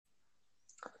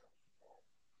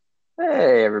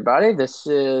Hey, everybody. This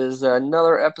is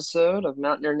another episode of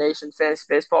Mountaineer Nation Fantasy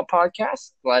Baseball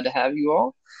Podcast. Glad to have you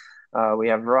all. We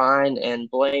have Ryan and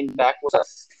Blaine back with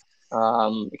us.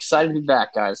 Excited to be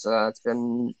back, guys. It's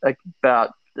been about,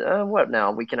 what now,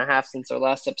 a week and a half since our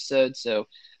last episode, so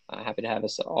happy to have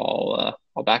us all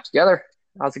back together.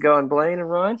 How's it going, Blaine and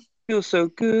Ryan? Feels so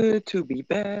good to be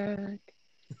back.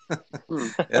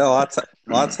 Yeah,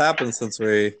 lots happened since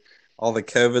we all the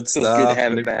COVID Feels good to stuff,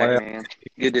 have new it back, playoff. man.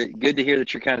 Good to hear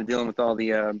that you're kind of dealing with all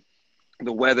the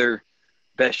weather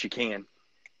best you can.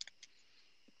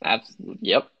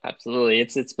 Yep, absolutely.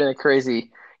 It's been a crazy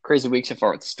week so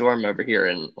far with the storm over here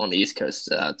and on the East Coast.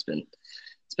 It's been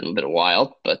a bit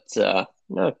wild, but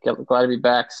no, glad to be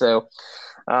back. So,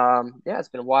 yeah, it's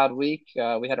been a wild week.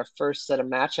 We had our first set of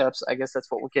matchups. I guess that's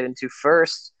what we'll get into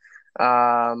first.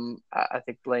 I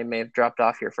think Blaine may have dropped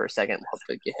off here for a second.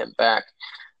 Hopefully, get him back.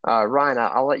 Ryan,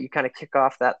 I'll let you kind of kick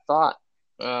off that thought.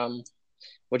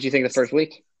 What do you think of the first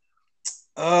week?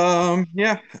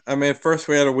 Yeah. I mean, first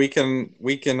we had a week and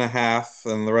a half,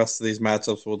 and the rest of these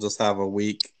matchups will just have a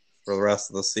week for the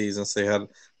rest of the season. So you had a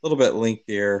little bit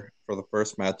lengthier for the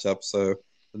first matchup, so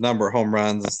the number of home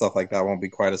runs and stuff like that won't be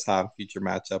quite as high in future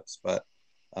matchups. But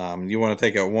you want to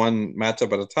take it one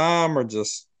matchup at a time, or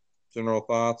just general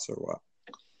thoughts, or what?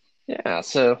 Yeah,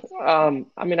 so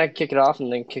I mean, I can kick it off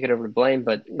and then kick it over to Blaine,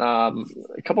 but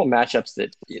a couple of matchups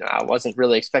that I wasn't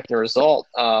really expecting a result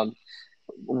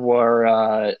were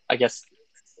I guess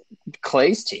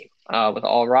Clay's team with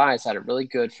All Rise had a really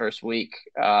good first week.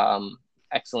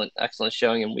 Excellent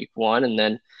showing in week one, and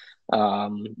then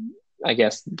um, I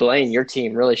guess Blaine, your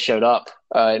team really showed up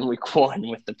in week one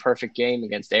with the perfect game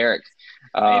against Eric.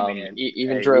 Hey, man.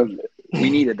 Even drove. We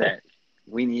needed that.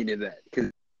 We needed that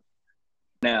because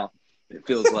now it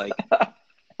feels like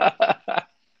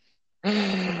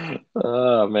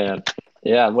Oh man,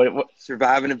 yeah. What?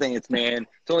 survive in advance, man.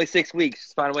 It's only 6 weeks.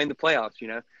 Just find a way in the playoffs.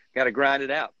 Got to grind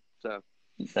it out. So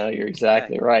No, you're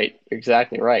exactly right. You're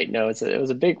exactly right. No, it was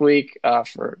a big week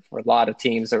for a lot of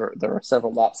teams. There were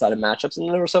several lopsided matchups, and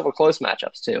there were several close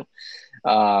matchups too.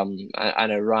 I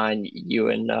know Ryan, you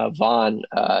and Vaughn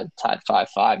tied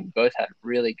 5-5. You both had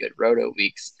really good roto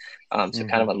weeks, so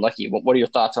kind of unlucky. What are your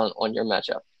thoughts on your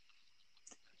matchup?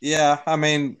 Yeah, I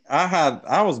mean,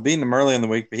 I was beating him early in the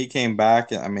week, but he came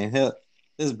back. And I mean,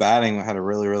 his batting had a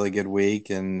really good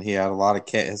week, and he had a lot of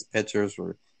his pitchers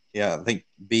were. Yeah, I think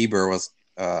Bieber was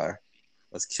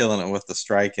killing it with the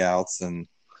strikeouts,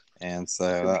 and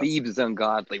so that's, Beebs is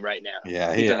ungodly right now.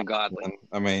 yeah, He's ungodly.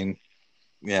 I mean,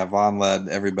 yeah, Vaughn led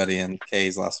everybody in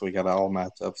K's last week out of all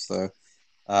matchups. So,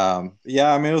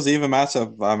 yeah, I mean, it was an even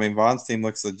matchup. I mean, Vaughn's team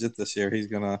looks legit this year. He's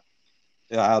gonna,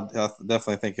 yeah, I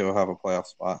definitely think he'll have a playoff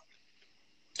spot.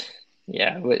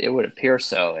 Yeah, it would appear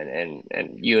so,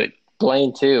 and you had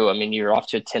Blaine too. I mean, you're off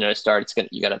to a 10-0 start.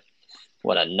 You got a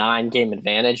 9 game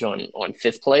advantage on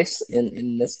fifth place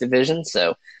in this division.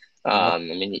 So, I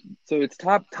mean, So it's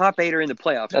top eight are in the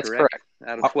playoffs, that's correct? correct.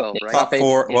 Out of 12, Yeah, right? Top top eight.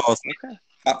 four, Yeah, well, it's Okay.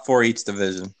 top four each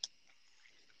division.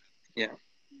 Yeah.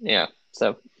 yeah.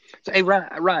 So So, hey,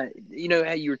 Ryan, you know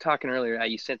how you were talking earlier, how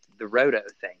you sent the roto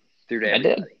thing through to I did.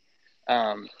 everybody.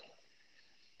 Um,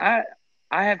 I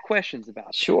I have questions about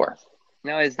that. Sure.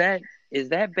 Now, is that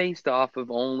based off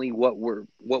of only what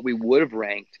we would have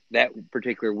ranked that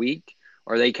particular week,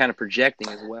 or are they kind of projecting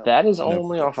as well? That is No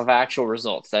only off of actual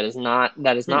results. That is not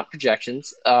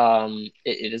projections.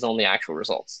 It is only actual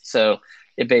results. So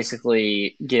it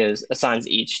basically assigns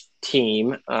each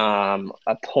team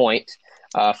a point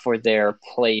for their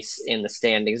place in the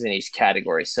standings in each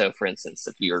category. So, for instance,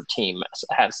 if your team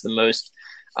has the most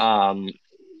um,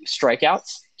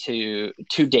 strikeouts to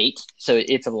date, so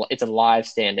it's a live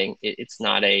standing. It's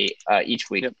not a each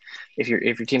week. Yep. If your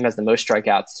team has the most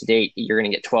strikeouts to date, you're going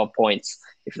to get 12 points.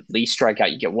 If the least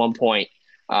strikeout, you get 1 point,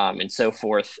 and so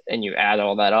forth, and you add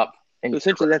all that up. And So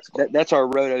essentially, that's our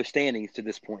roto standings to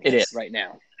this point. It is. right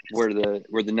now. Where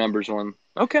the numbers on.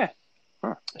 Okay.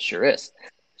 sure is.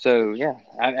 So yeah,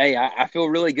 I feel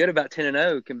really good about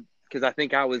 10-0 because I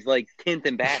think I was like 10th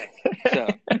in batting. So,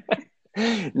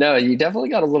 No, you definitely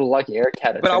got a little lucky. Eric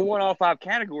had it. but I won all 5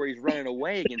 categories running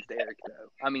away against Eric, though.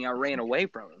 I mean, I ran away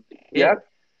from him. Yeah.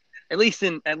 At least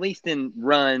in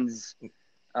runs.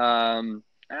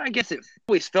 I guess it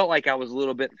always felt like I was a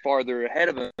little bit farther ahead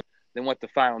of him than what the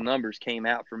final numbers came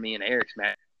out for me and Eric's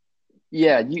match.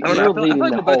 Yeah, you I don't know. were I feel leading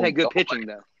like the we both whole. had good pitching,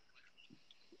 though.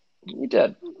 You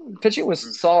did. Pitching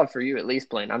was solid for you, at least,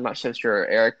 Blaine. I'm not so sure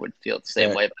Eric would feel the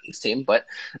same way about his team, but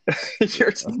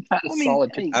your team had a I mean,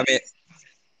 solid hey, pitching. I mean,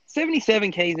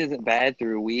 77 Ks isn't bad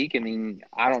through a week. I mean,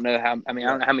 I don't know how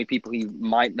many people he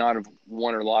might not have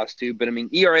won or lost to, but I mean,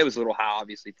 ERA was a little high,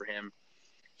 obviously, for him.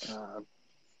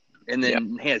 And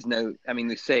then has no. I mean,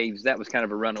 the saves, that was kind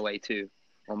of a runaway too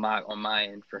on my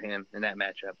end for him in that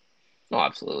matchup. Oh,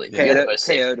 absolutely. Kate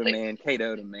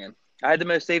Odom, man. I had the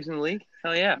most saves in the league.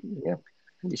 Hell yeah. Yeah,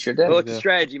 you sure did. Well, it's a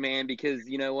strategy, man, because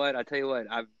you know what? I tell you what,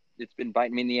 it's been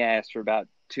biting me in the ass for about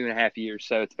 2.5 years,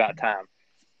 so it's about time.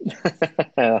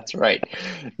 That's right.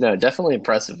 No, definitely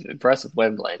impressive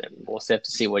win, Blaine. And we'll have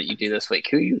to see what you do this week.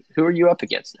 Who are you up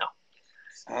against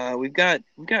now? We've got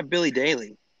Billy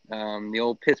Daly, the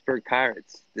old Pittsburgh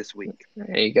Pirates this week.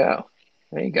 There you go.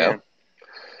 Yeah.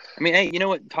 I mean, hey, you know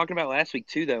what? Talking about last week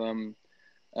too, though.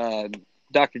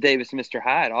 Dr. Davis and Mr.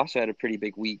 Hyde also had a pretty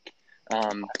big week.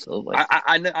 Absolutely.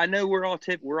 I know we're all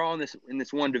in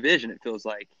this one division. It feels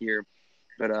like here,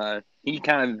 but he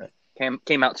kind of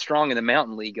came out strong in the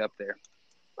Mountain League up there.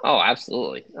 Oh,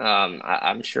 absolutely.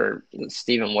 I'm sure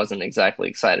Steven wasn't exactly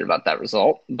excited about that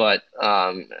result, but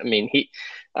I mean,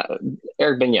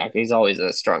 Eric Bignac, he's always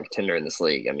a strong contender in this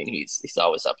league. I mean, he's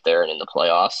always up there and in the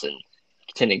playoffs, and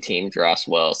contending team drafts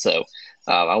well. So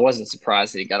I wasn't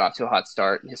surprised that he got off to a hot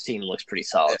start. His team looks pretty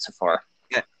solid so far.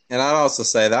 Yeah. And I'd also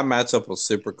say that matchup was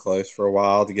super close for a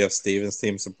while, to give Steven's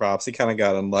team some props. He kind of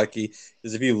got unlucky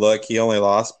because if you look, he only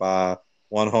lost by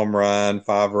 1 home run,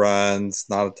 5 runs,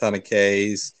 not a ton of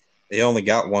Ks. He only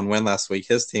got 1 win last week.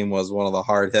 His team was one of the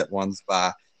hard hit ones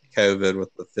by COVID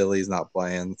with the Phillies not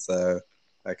playing, so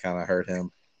that kind of hurt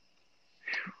him.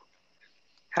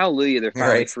 Hallelujah, they're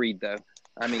finally freed, though.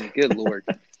 I mean, good Lord.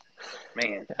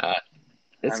 Man.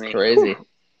 It's crazy.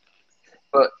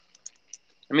 But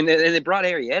I mean, they brought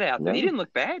Arrieta out. No. He didn't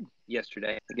look bad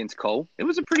yesterday against Cole. It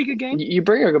was a pretty good game. You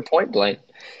bring a good point, Blaine.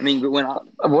 I mean, what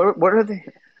are they?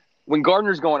 When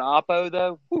Gardner's going oppo,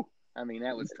 though, whew, I mean,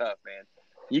 that was tough,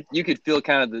 man. You could feel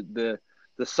kind of the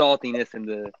saltiness and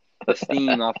the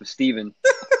steam off of Steven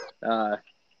on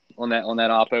that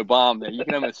oppo bomb there. You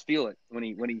can almost feel it when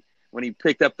he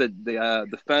picked up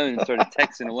the phone and started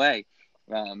texting away.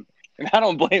 And I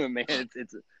don't blame him, man.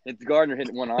 It's Gardner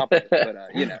hitting one oppo,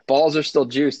 but you know, balls are still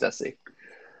juiced, I see.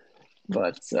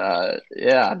 But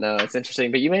yeah, no, it's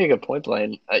interesting. But you made a good point,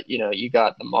 Blaine. You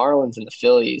got the Marlins and the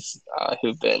Phillies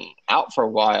who've been out for a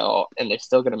while, and they're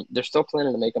still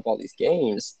planning to make up all these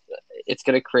games. It's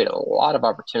going to create a lot of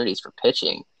opportunities for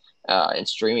pitching and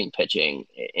streaming pitching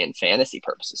and fantasy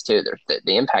purposes too.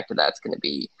 The impact of that's going to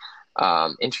be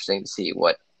interesting to see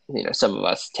what some of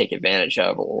us take advantage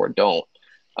of or don't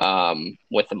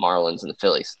with the Marlins and the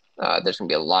Phillies. There's going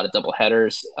to be a lot of double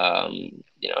headers.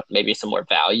 Maybe some more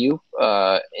value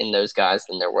in those guys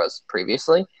than there was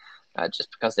previously, just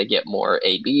because they get more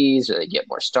ABs or they get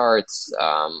more starts.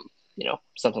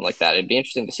 Something like that. It'd be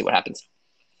interesting to see what happens.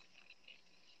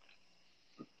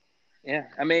 Yeah,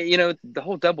 I mean, the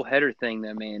whole doubleheader thing,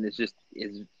 though, man,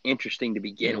 is interesting to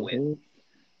begin with.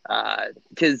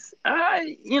 Because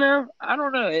I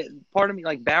don't know. Part of me,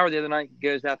 like Bauer the other night,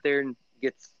 goes out there and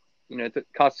gets,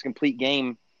 costs a complete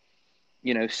game,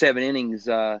 7 innings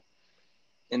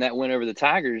in that win over the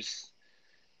Tigers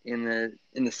in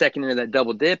the second inning of that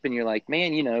double dip, and you're like,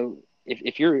 man,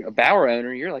 if you're a Bauer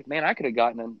owner, you're like, man, I could have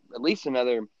gotten at least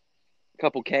another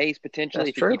couple Ks potentially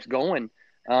if it keeps going.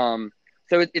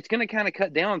 So it's going to kind of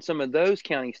cut down some of those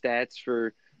counting stats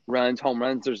for runs, home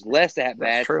runs. There's less at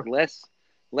bats,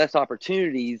 less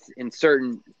opportunities in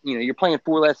certain. You're playing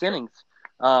 4 less innings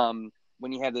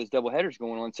when you have those double headers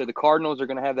going on. So the Cardinals are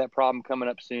going to have that problem coming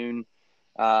up soon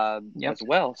as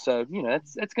well. So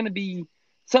that's going to be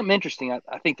something interesting,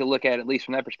 I think, to look at least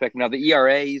from that perspective. Now the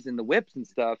ERAs and the WHIPs and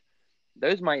stuff,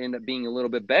 those might end up being a little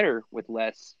bit better with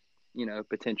less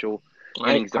potential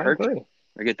innings to hurt you.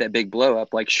 Or get that big blow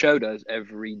up like Show does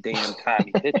every damn time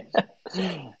he pitches.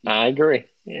 I agree.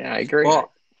 Yeah, I agree.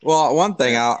 Well, one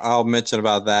thing I'll mention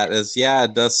about that is,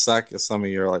 it does suck if some of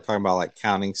you are like talking about like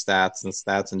counting stats and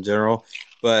stats in general.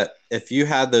 But if you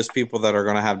had those people that are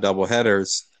going to have double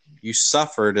headers, you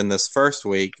suffered in this first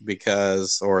week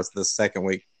or it's the second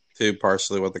week too,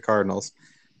 partially with the Cardinals,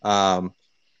 not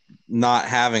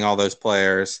having all those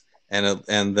players.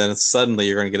 And then suddenly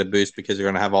you're going to get a boost because you're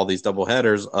going to have all these double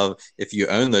headers of if you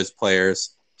own those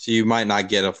players. So you might not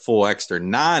get a full extra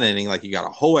 9 inning, like you got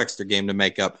a whole extra game to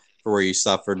make up for where you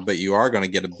suffered, but you are going to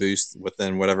get a boost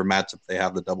within whatever matchup they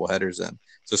have the double headers in.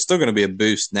 So it's still going to be a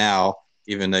boost now,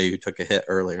 even though you took a hit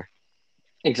earlier.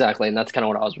 Exactly, and that's kind of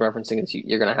what I was referencing. Is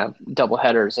you're going to have double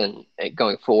headers and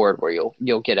going forward where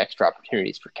you'll get extra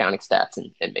opportunities for counting stats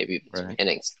and maybe some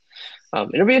innings.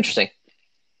 It'll be interesting.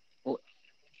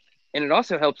 And it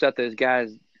also helps out those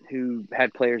guys who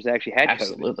had players that actually had COVID.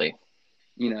 Absolutely.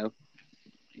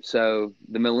 So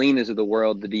the Molinas of the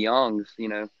world, the DeYoungs,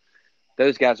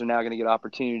 those guys are now going to get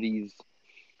opportunities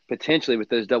potentially with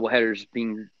those doubleheaders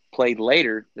being played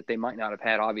later that they might not have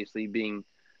had, obviously being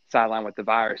sidelined with the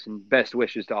virus. And best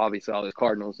wishes to obviously all those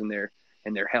Cardinals and their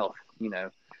health.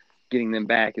 Getting them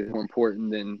back is more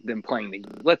important than them playing the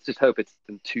game. Let's just hope it's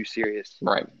too serious.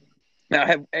 Right. Now,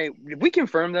 have we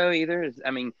confirmed though either?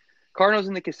 Cardinals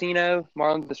in the casino,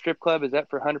 Marlins at the strip club. Is that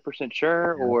for 100%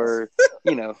 sure, or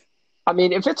I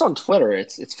mean, if it's on Twitter,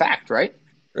 it's fact, right?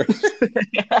 The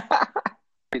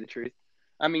truth.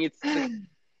 I mean, it's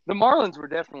the Marlins were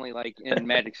definitely like in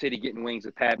Magic City getting wings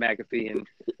with Pat McAfee and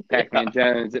Pac-Man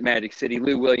Jones at Magic City.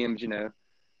 Lou Williams,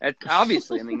 that's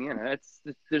obviously. I mean,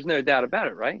 there's no doubt about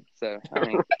it, right? So I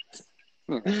mean,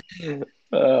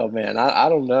 Oh man, I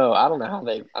don't know. I don't know how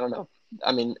they. I don't know.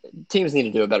 I mean, teams need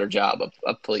to do a better job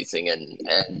of policing and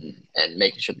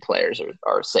making sure the players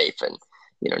are safe and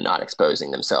not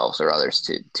exposing themselves or others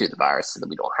to the virus so that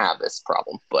we don't have this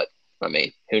problem. But I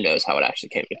mean, who knows how it actually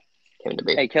came to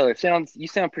be? Hey, Keller, you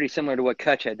sound pretty similar to what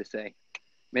Kutch had to say.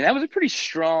 I mean, that was a pretty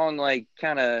strong, like,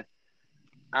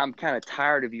 I'm kind of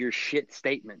tired of your shit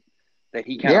statement that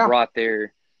he kind of brought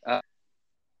there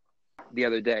the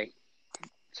other day.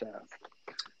 So,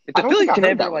 if the Phillies can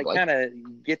ever, like, kind of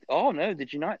get – oh, no,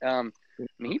 did you not? I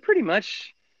mean, he pretty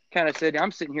much kind of said,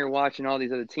 I'm sitting here watching all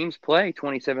these other teams play,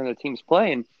 27 other teams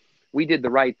play, and we did the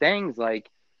right things. Like,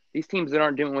 these teams that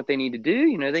aren't doing what they need to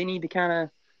do, they need to kind of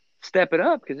step it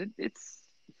up because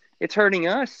it's hurting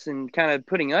us and kind of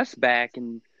putting us back.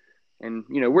 And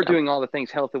we're doing all the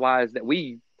things health-wise that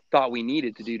we thought we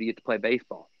needed to do to get to play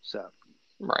baseball. So,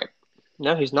 right.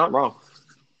 No, he's not wrong.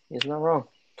 He's not wrong.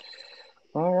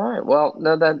 All right. Well,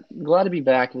 no, glad to be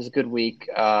back. It was a good week.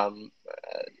 A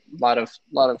lot of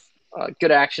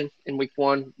good action in week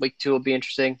 1. Week 2 will be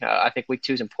interesting. I think week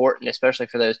 2 is important, especially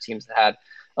for those teams that had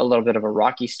a little bit of a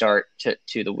rocky start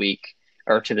to the week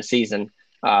or to the season.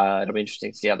 It'll be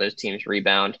interesting to see how those teams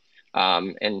rebound.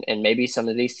 And maybe some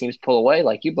of these teams pull away.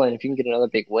 Like you, Blaine, if you can get another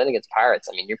big win against Pirates,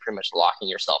 I mean, you're pretty much locking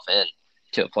yourself in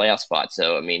to a playoff spot.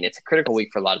 So, I mean, it's a critical week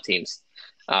for a lot of teams.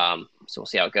 So we'll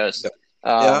see how it goes.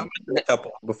 A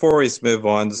couple before we move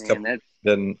on.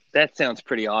 That sounds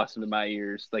pretty awesome to my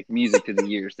ears, like music to the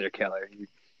ears. There, Keller.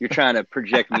 You're trying to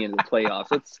project me into the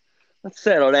playoffs. Let's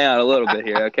settle down a little bit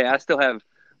here, okay? I still have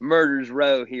Murder's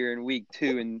Row here in week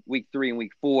 2 and week 3 and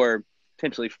week 4,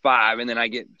 potentially 5, and then I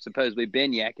get supposedly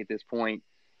Benyak at this point.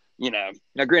 Now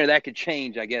granted that could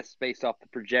change, I guess, based off the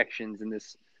projections in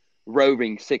this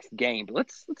roving 6th game. But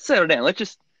let's settle down. Let's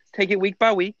just take it week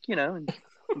by week, and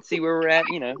see where we're at,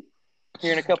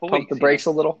 here in a couple weeks. Pump the brakes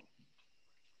a little.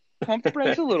 Pump the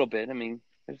brakes a little bit. I mean,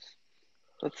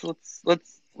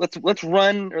 let's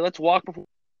run or let's walk before.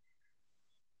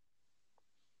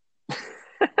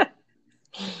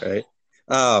 Right.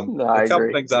 A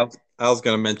couple things I was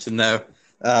going to mention though.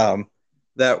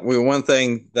 One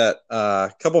thing that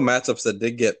a couple matchups that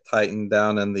did get tightened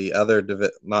down in the other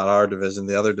not our division,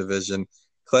 the other division.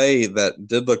 Clay, that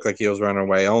did look like he was running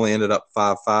away, only ended up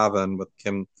 5-5 with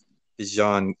Kim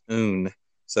Jong-un.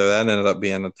 So that ended up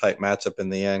being a tight matchup in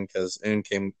the end because Un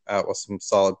came out with some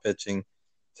solid pitching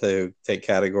to take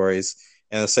categories.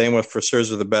 And the same with For Sure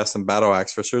the Best and Battle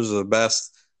Axe. For Sure the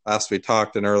Best, last we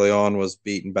talked and early on, was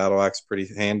beating Battle Axe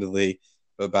pretty handily.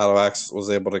 But Battle Axe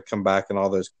was able to come back in all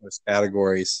those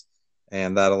categories.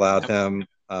 And that allowed him,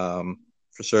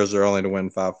 For Sure only to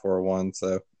win 5-4-1.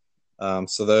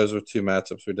 So those were 2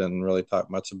 matchups we didn't really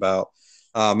talk much about.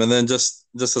 And then just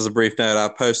as a brief note, I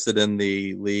posted in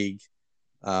the league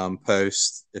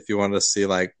post if you wanted to see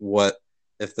like what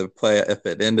if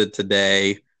it ended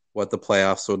today, what the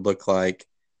playoffs would look like,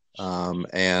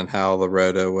 and how the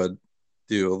Roto would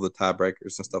do all the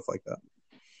tiebreakers and stuff like that.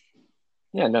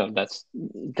 Yeah, no, that's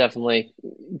definitely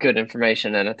good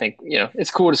information, and I think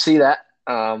it's cool to see that.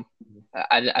 I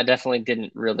definitely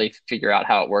didn't really figure out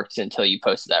how it works until you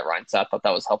posted that, Ryan. So I thought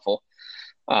that was helpful.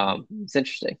 It's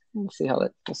interesting. We'll see how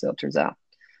it turns out.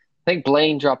 I think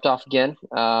Blaine dropped off again.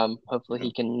 Hopefully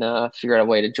he can figure out a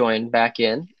way to join back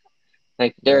in. I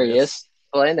think there he is.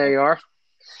 Blaine, there you are.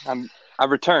 I've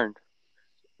returned.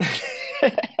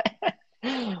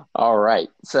 All right.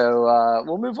 So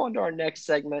we'll move on to our next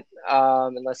segment.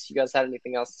 Unless you guys had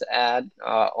anything else to add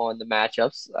on the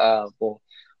matchups, we'll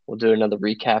do another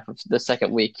recap of the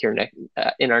second week here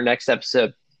in our next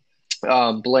episode.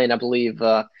 Blaine, I believe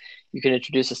you can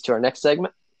introduce us to our next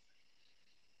segment.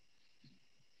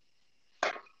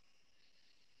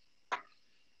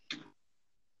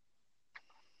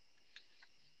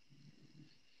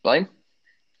 Blaine?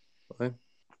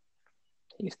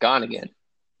 He's gone again.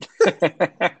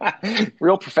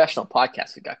 Real professional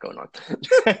podcast we got going on.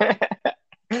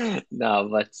 No,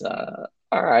 but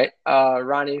all right.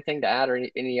 Ron, anything to add or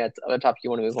any other topic you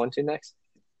want to move on to next?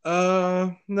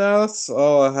 No, that's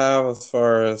all I have as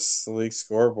far as the league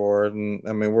scoreboard, and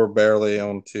I mean we're barely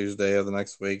on Tuesday of the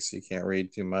next week, so you can't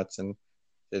read too much in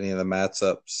any of the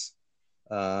matchups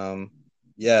um,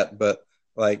 yet. But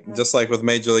like just like with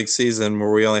Major League season,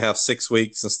 where we only have 6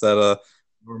 weeks instead of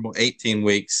normal 18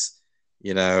 weeks,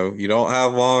 you don't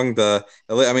have long to.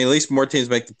 I mean, at least more teams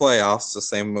make the playoffs, the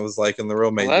same as like in the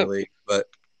real Major Hello? League, but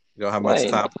you don't have much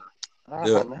Blaine. time to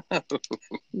do it. No.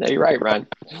 No, you're right, Ryan.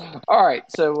 All right,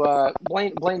 so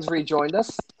Blaine's rejoined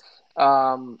us.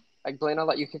 Blaine, I'll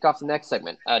let you kick off the next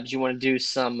segment. Do you want to do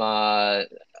some, I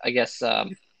guess,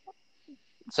 some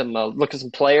look at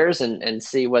some players and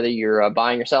see whether you're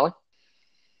buying or selling?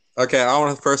 Okay, I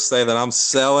want to first say that I'm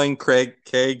selling Craig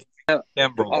Kimbrell.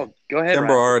 Oh, go ahead, Kimbrell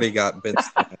Ryan. already got benched.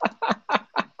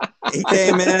 He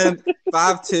came in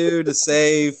 5-2 to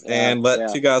save and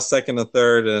let two guys second and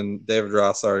third, and David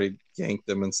Ross already yanked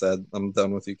him and said, "I'm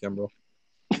done with you, Kimbrell."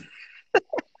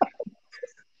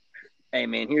 Hey,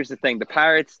 man, here's the thing. The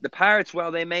Pirates,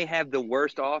 while they may have the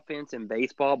worst offense in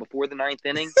baseball before the ninth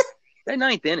inning, that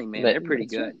ninth inning, man, they're pretty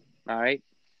good. All right.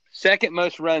 Second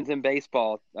most runs in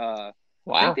baseball. I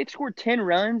think they scored 10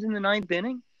 runs in the ninth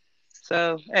inning.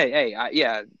 So,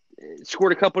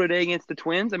 scored a couple today against the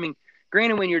Twins. I mean,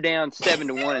 granted, when you're down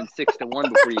 7-1 and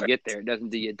 6-1 before you get there, it doesn't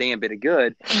do you a damn bit of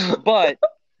good. But,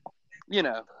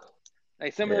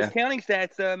 hey, some of those counting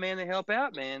stats, man, they help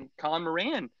out, man. Colin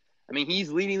Moran. I mean,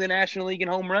 he's leading the National League in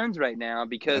home runs right now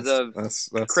because of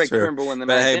Craig Kimbrell in the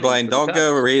ninth inning. Hey, Blaine, don't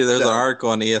go read. There's an article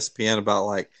on ESPN about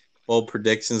like bold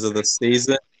predictions of the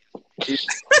season.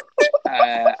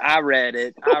 I read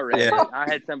it. I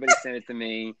had somebody send it to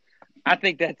me. I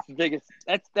think that's the biggest.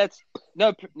 That's no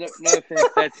offense.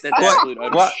 That's absolute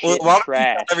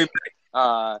trash.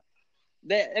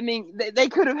 They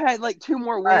could have had like 2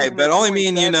 more wins. Right, but only me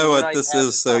and you know what this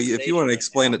is. So if you want to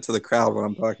explain it to the crowd, what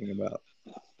I'm talking about.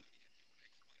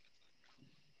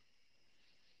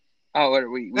 Oh, what are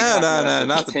we? No, not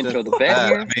the potential to bet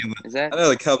here. I mean, is that? I know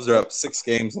the Cubs are up 6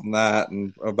 games on that,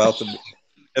 and about to.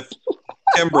 If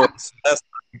Kimbrell's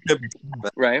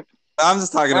right. I'm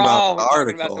just talking about the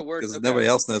article because nobody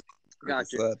else knows what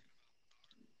said.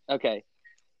 Okay.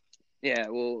 Yeah.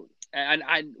 Well,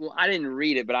 I didn't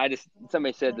read it, but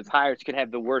somebody said the Pirates could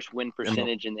have the worst win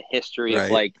percentage in the history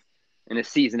of in a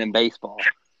season in baseball,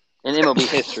 in MLB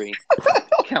history.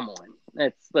 Come on,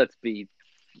 let's be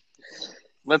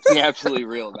absolutely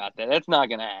real about that. That's not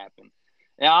going to happen.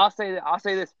 Now I'll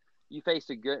say this: you faced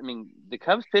a good. I mean, the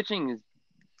Cubs pitching has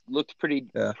looked pretty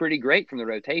great from the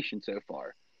rotation so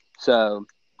far. So,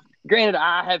 granted,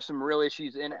 I have some real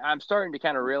issues, and I'm starting to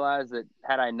kind of realize that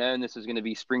had I known this was going to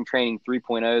be spring training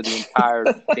 3.0 the entire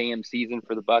damn season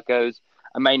for the Buccos,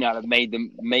 I may not have made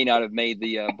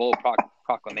the bold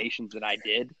proclamations that I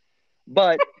did.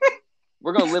 But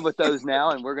we're going to live with those now,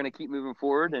 and we're going to keep moving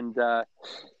forward and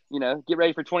get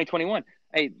ready for 2021.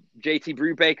 Hey, JT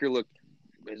Brubaker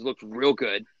has looked real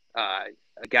good. A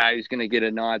guy who's going to get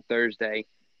a nod Thursday.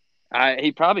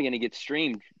 He's probably going to get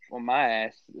streamed on my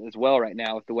ass as well right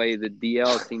now with the way the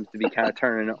DL seems to be kind of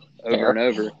turning over and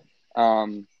over.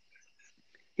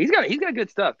 He's got good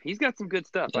stuff. He's got some good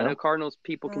stuff. I know Cardinals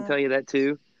people can tell you that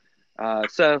too.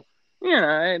 So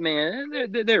man,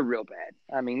 they're real bad.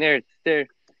 I mean, they're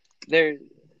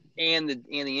and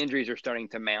the injuries are starting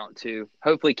to mount too.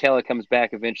 Hopefully, Kelly comes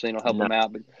back eventually and will help them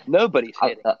out. But nobody's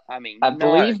hitting. I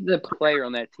believe the player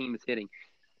on that team is hitting.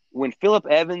 When Phillip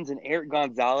Evans and Eric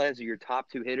Gonzalez are your top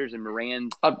 2 hitters, and Moran,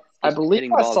 I believe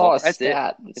I saw a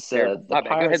stat that said the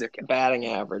Pirates' batting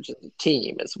average as a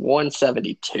team is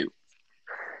 172.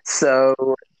 So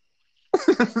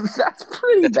that's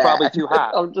bad. Probably too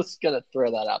high. I'm just gonna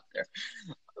throw that out there.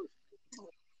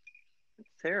 It's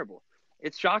terrible.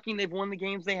 It's shocking they've won the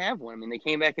games they have won. I mean, they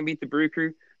came back and beat the Brew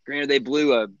Crew. Granted, they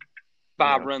blew a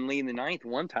 5-run lead in the 9th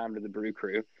one time to the Brew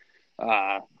Crew.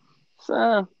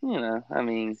 So, I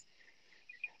mean,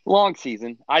 long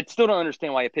season. I still don't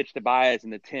understand why he pitched to Baez in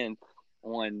the 10th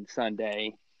on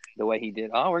Sunday the way he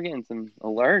did. Oh, we're getting some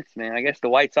alerts, man. I guess the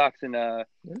White Sox and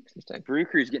Brew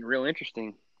Crew is getting real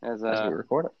interesting as we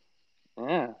record it.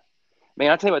 Yeah.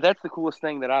 Man, I'll tell you what, that's the coolest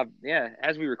thing that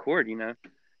as we record,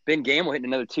 Ben Gamble hitting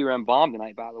another 2-run bomb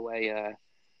tonight, by the way.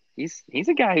 He's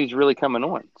a guy who's really coming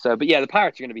on. So, but yeah, the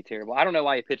Pirates are going to be terrible. I don't know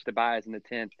why he pitched to Baez in the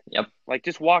 10th. Yep. Like,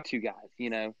 just walk 2 guys,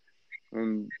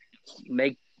 and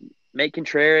make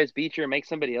Contreras beat you or make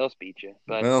somebody else beat you.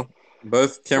 But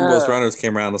both Kimbrell's runners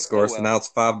came around to score, so now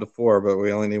it's 5-4, but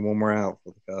we only need one more out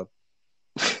for the Cubs.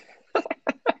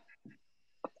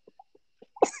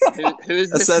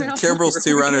 Who's I said Kimbrell's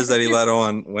 2 runners that he let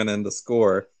on went in to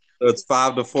score. So it's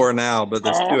 5-4 now, but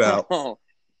there's 2 out.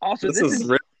 Also, this is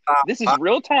real This is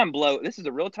real time blow. This is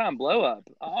a real time blow up.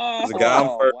 Oh, There's a guy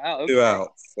on first, wow. two Okay.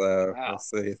 outs. So Wow. we'll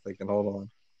see if they can hold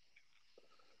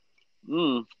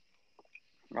on.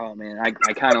 Oh man, I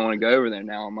kind of want to go over there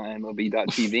now on my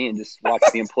MLB.TV and just watch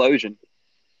the implosion.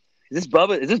 Is this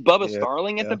Bubba Yeah,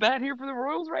 Starling at yeah. the bat here for the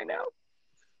Royals right now?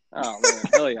 Oh man,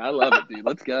 hell yeah, I love it, dude.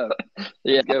 Let's go.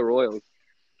 Yeah. Let's go Royals.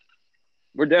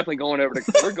 We're definitely going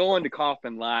we're going to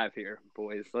Kaufman live here,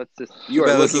 boys. Let's just you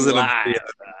bet are this looking isn't a live. video.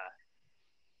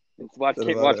 Let's watch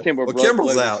Well, Kimbrel.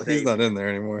 Kimbrel's out. He's not in there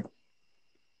anymore.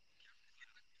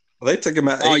 Well, they took him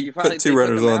out. Oh, He you finally put two took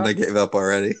runners him on. out? They gave up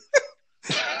already.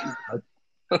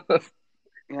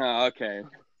 Oh, okay.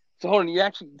 So hold on, you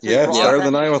actually Yeah, Ross started the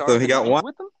actually night with them. started He got the one,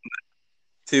 with them?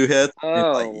 2 hits.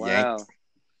 Oh Like, wow, yanked.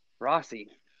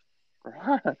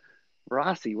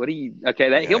 Rossi, what do you? Okay,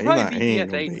 Yeah, he'll probably he be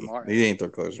ain't DFA gonna be. tomorrow. He ain't their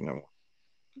closer no more.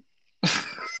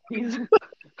 He's-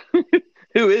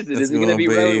 Who is it? It's Is it going to be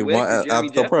Rowan Wick or Jeremy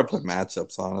they'll probably Jeffers? play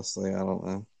matchups. Honestly, I don't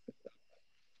know.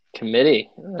 Committee.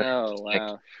 Oh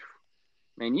wow,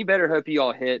 man! You better hope you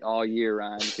all hit all year,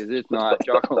 Ryan, because if not,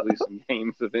 y'all gonna lose some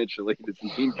games eventually to some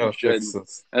teams you Oh, shouldn't. fix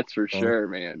this. That's for sure,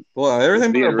 man. Well,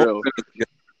 everything Being but a real.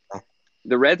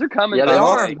 The Reds are coming. Yeah, by they the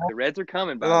are. way. The Reds are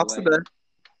coming. They By lost the way, today.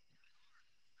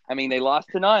 I mean they lost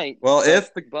tonight. Well,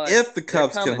 if the they're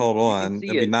Cubs can coming. hold You on, can it'd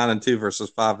see be it. 9-2 versus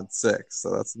 5-6. So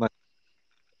that's nice.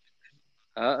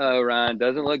 Ryan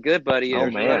doesn't look good, buddy. Oh,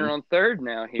 There's a man. runner on third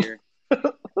now here.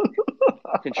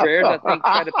 Contreras, I think,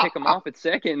 tried to pick him off at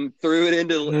second and threw it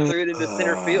into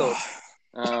center field.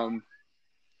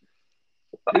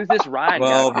 Who's this Ryan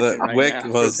Well, guy pitching right Wick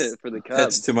now was for the Cubs?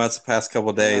 pitched too much the past couple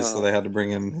of days, so Oh. they had to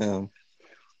bring in him.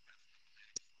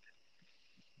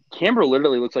 Kimbrel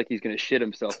literally looks like he's going to shit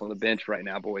himself on the bench right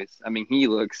now, boys. I mean, he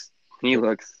looks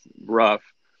rough.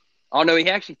 Oh no, he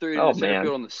actually threw it into center man.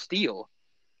 field on the steal.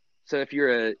 So if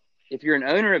you're an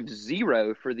owner of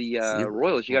zero for the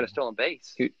Royals, you got a stolen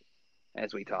base.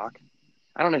 As we talk,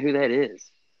 I don't know who that is.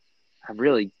 I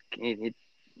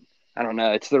don't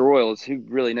know. It's the Royals. Who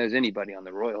really knows anybody on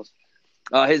the Royals?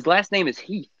 His last name is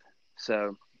Heath,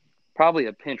 so probably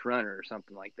a pinch runner or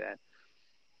something like that.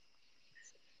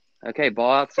 Okay,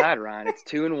 ball outside, Ryan. It's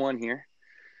 2-1 here.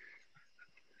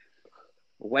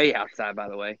 Way outside, by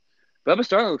the way. Bubba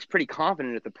Starling looks pretty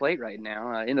confident at the plate right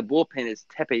now. In the bullpen is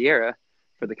Tepeira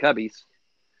for the Cubbies.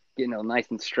 Getting a nice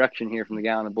instruction here from the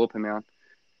guy on the bullpen mound.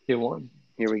 2-1.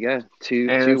 Here we go.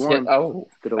 2-1. Oh,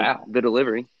 The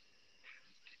delivery.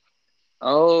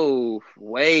 Oh,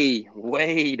 way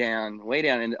down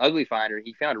in the ugly finder.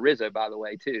 He found Rizzo, by the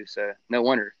way, too. So no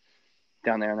wonder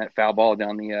down there on that foul ball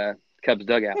down the Cubs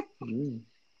dugout.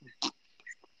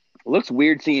 Looks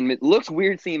weird seeing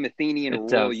Matheny in a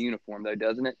Royal uniform, though,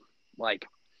 doesn't it? Like,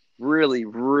 really,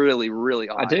 really, really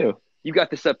odd. I do. You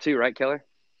got this up too, right, Keller?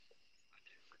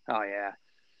 Oh yeah,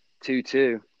 2-2,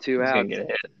 2 He's outs. gonna get a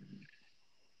hit.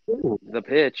 The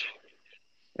pitch.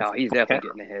 Oh, he's definitely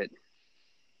getting a hit.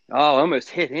 Oh, almost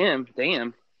hit him.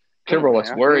 Damn. Kimbrel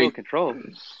looks worried. Control.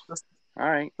 All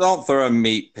right. Don't throw a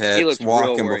meat He pitch. looks Walk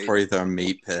real him worried. before you throw a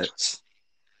meat pitch.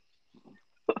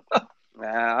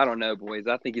 I don't know, boys.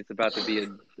 I think it's about to be a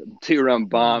 2-run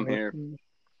bomb here.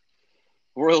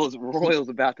 Royals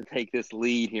about to take this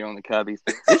lead here on the Cubbies.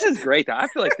 This is great, though. I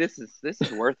feel like this is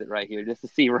worth it right here, just to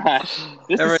see Ryan,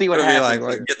 just to see what happens.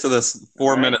 Like, here. get to this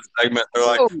 4-minute segment. They're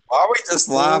like, why are we just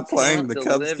live playing the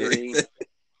Cubs Delivery. game?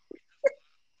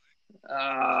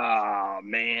 Oh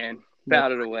man,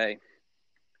 fouled it away.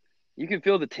 You can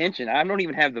feel the tension. I don't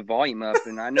even have the volume up,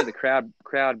 and I know the crowd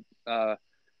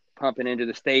pumping into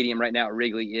the stadium right now at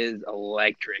Wrigley is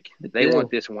electric. They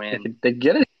want this win. They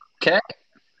get it. Okay.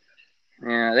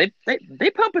 Yeah, they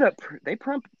pump it up. They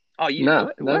pump. Oh, you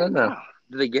No. Oh,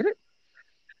 do they get it?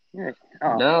 Yeah.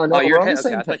 Oh. No, Oh, you're we're on ahead. the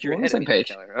same Okay, I thought you were we're on the ahead of same me, page.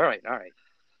 Taylor. All right.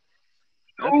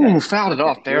 Ooh, fouled it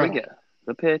off there. Here we go.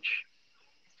 The pitch.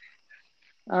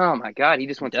 Oh my God, he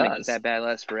just wants to make it that bad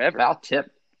last forever. Foul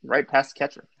tip right past the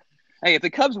catcher. Hey, if the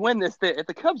Cubs win this, they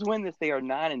are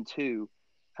 9-2.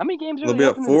 How many games are They'll they be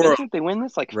up up in the 4 division if they win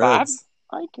this? Like Reds.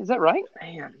 5? Mike, is that right?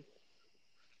 Man.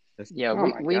 Yeah, Oh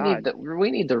my we God.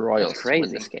 need the Royals That's to win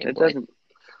crazy. this game. It Blake.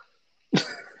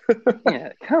 doesn't.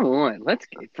 Yeah, come on. Let's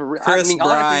get for Chris honestly, it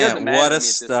Bryant, doesn't matter what to a me at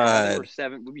this point. I think stud. we're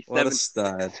seven. We'll be What a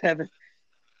seven. stud.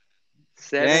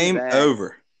 Seven Game back.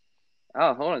 over.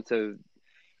 Oh, hold on. So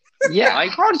Yeah,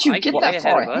 how did you Mike's get way that ahead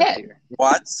far of us ahead? here.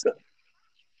 What?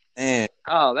 And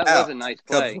Oh, that out. was a nice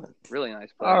Cubs play. win. Really nice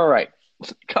play. All right.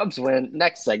 Cubs win.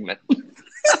 Next segment.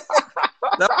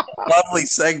 That was a lovely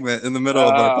segment in the middle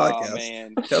of our podcast.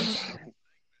 Man. Cubs.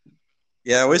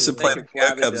 Yeah, we should play the Take a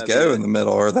Go Cubs flabby Go W. in the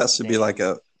middle, or that should be Damn. like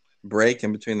a break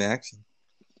in between the action.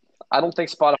 I don't think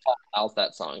Spotify allows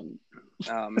that song.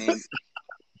 Oh man,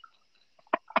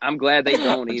 I'm glad they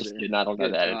don't I'm either. just kidding. I don't know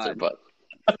Good that answer, God. but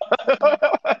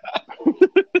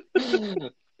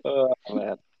oh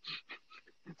man.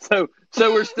 So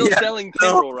we're still Yeah, selling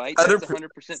no, Kimbrel, right? That's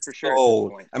 100% for sure at this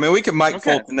sold. point. I mean, we can Mike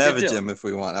Okay, Fulton good Nevage deal. him if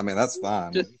we want. I mean, that's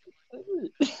fine. Just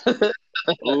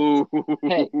ooh,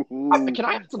 Hey, can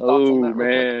I have some thoughts on that real quick?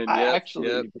 man, I yep,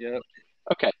 actually yep.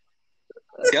 okay.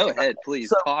 Go ahead, please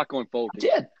So talk on I Fulton.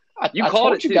 did. You I called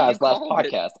told it you too. guys You last called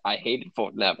it. podcast I hated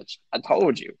Fulton Evans. I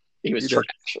told you he was You did.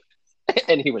 trash.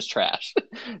 And he was trash.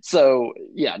 So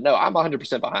yeah, no, I'm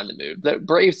 100% behind the move. The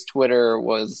Braves Twitter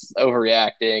was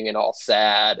overreacting and all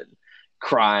sad and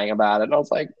crying about it. And I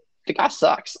was like, the guy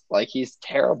sucks. Like he's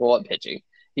terrible at pitching.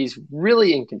 He's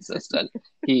really inconsistent.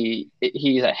 He's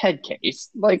a head case.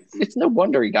 Like it's no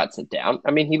wonder he got sent down.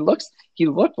 I mean, he looked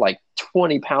like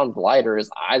 20 pounds lighter. His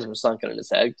eyes were sunken in his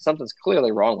head. Something's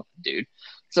clearly wrong with the dude.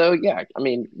 So yeah, I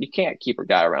mean, you can't keep a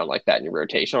guy around like that in your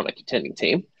rotation on a contending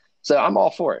team. So I'm all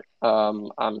for it.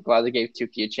 I'm glad they gave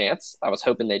Tukey a chance. I was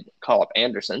hoping they'd call up Ian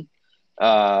Anderson,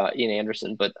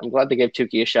 but I'm glad they gave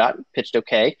Tukey a shot. Pitched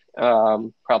okay.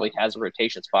 Probably has a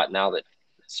rotation spot now that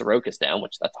Soroka's down,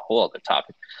 which that's a whole other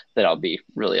topic that I'll be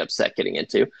really upset getting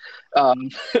into.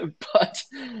 But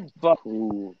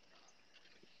Ooh.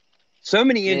 So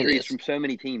many It injuries is. from so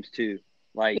many teams too.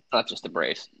 Like it's not just the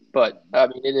Braves, but I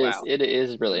mean Wow. it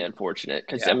is really unfortunate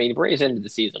because Yeah. I mean the Braves ended the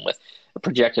season with a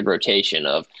projected rotation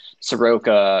of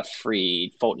Soroka,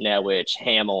 Fried, Fulton Edwich,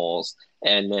 Hamels,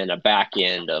 and then a back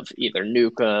end of either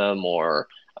Newcomb or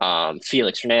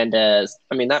Felix Hernandez.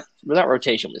 I mean that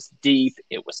rotation was deep,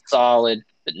 it was solid,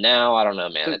 but now I don't know,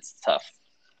 man, it's tough.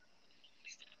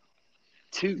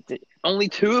 only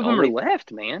two of them are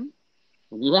left, man.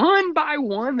 One by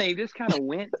one, they just kind of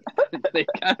went. They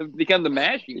kind of become the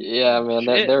mashing. Yeah, man,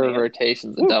 their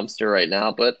rotation's a dumpster right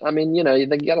now. But I mean, you know,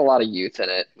 they got a lot of youth in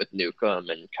it with Newcomb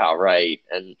and Kyle Wright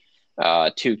and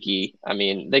Tukey. I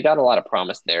mean, they got a lot of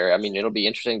promise there. I mean, it'll be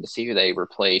interesting to see who they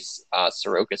replace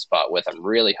Soroka's spot with. I'm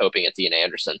really hoping it's Ian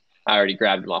Anderson. I already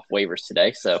grabbed him off waivers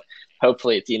today, so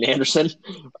hopefully it's Ian Anderson.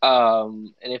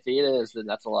 And if it is, then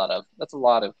that's a lot of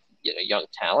young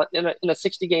talent in a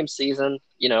 60-game season.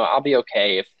 You know, I'll be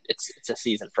okay if it's a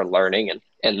season for learning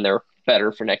and they're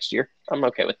better for next year. I'm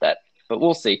okay with that, but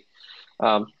we'll see.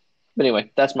 But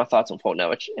anyway, that's my thoughts on Fulton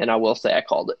Edwich, and I will say I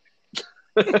called it.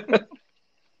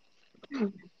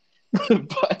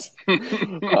 But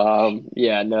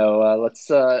yeah, no.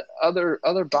 Let's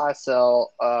other buy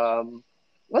sell.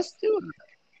 Let's do it.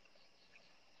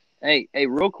 Hey,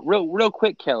 real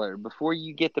quick, Keller. Before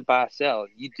you get to buy sell,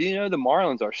 you do know the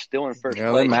Marlins are still in first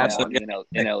place now in the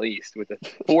NL East with a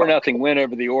 4-0 win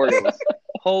over the Orioles.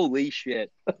 Holy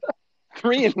shit,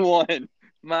 3-1.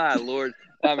 My lord.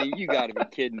 I mean, you got to be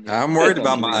kidding me. I'm worried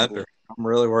about my under. I'm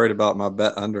really worried about my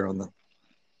bet under on them.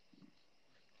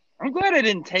 I'm glad I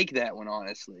didn't take that one,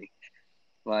 honestly.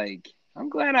 Like, I'm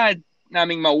glad I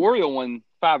mean, my Oriole won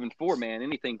 5-4, man.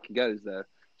 Anything goes, though.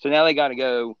 So now they got to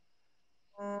go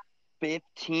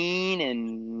 15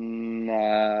 and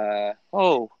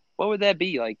what would that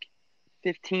be? Like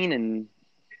 15 and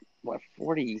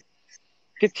 40,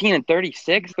 15 and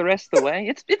 36 the rest of the way.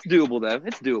 It's doable though.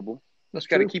 It's doable. Just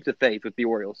got to keep the faith with the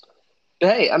Orioles.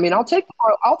 Hey, I mean, I'll take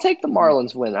the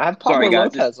Marlins win. I have Pablo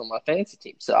Lopez on my fantasy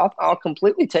team, so I'll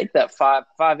completely take that five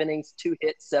innings, 2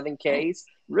 hits, 7 Ks.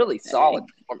 Really solid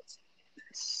performance.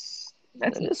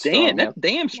 That's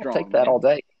damn strong. I'll take that all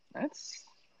day.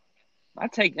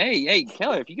 Hey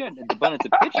Keller, if you got an abundance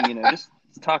of pitching, just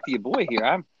talk to your boy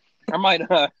here. I might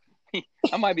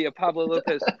be a Pablo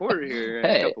Lopez supporter here in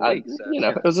a couple weeks. So,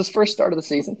 it was his first start of the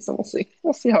season, so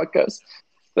we'll see how it goes.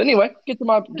 But anyway, get to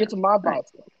my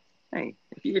box. Hey,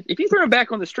 if you throw him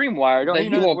back on the stream wire, he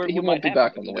won't be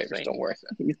back on the waivers. Don't worry,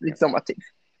 he's on my team.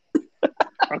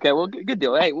 Okay, well, good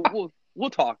deal. Hey, we'll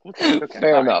talk. Okay,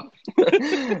 fair enough.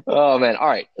 Oh man, all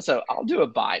right. So I'll do a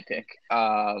buy pick,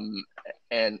 and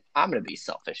I'm gonna be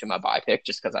selfish in my buy pick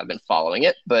just because I've been following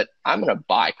it. But I'm gonna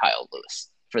buy Kyle Lewis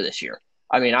for this year.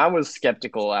 I mean, I was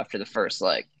skeptical after the first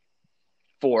 4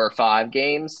 or 5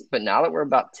 games, but now that we're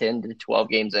about 10 to 12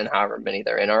 games in, however many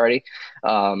they're in already,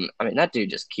 I mean, that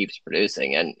dude just keeps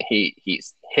producing, and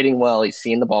he's hitting well. He's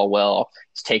seeing the ball well.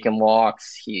 He's taking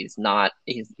walks. He's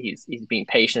being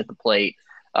patient at the plate.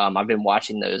 I've been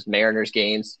watching those Mariners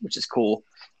games, which is cool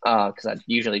because I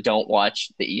usually don't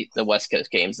watch the West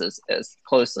Coast games as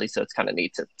closely, so it's kind of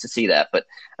neat to see that. But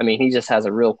I mean, he just has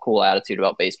a real cool attitude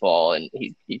about baseball, and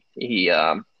he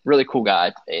really cool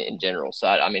guy in general. So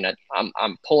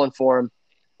I'm pulling for him.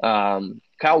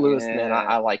 Kyle Lewis, man,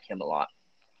 I like him a lot.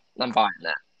 I'm buying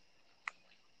that.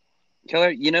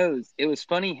 Keller, it was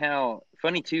funny how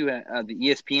funny too. The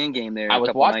ESPN game there I a was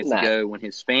couple watching nights that. ago when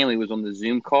his family was on the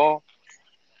Zoom call.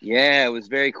 Yeah, it was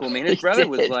very cool, man. His He brother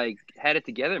was did. like had it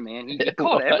together, man. He It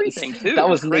called was. everything too. That It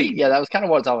was crazy. neat. Yeah, that was kind of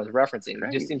what I was referencing. He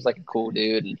just Crazy. seems like a cool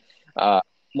dude and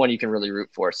one you can really root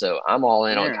for. So I'm all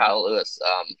in on Yeah. Kyle Lewis.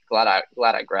 Glad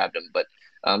I grabbed him, but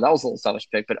that was a little selfish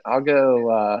pick. But I'll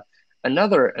go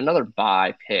another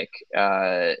buy pick,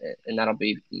 and that'll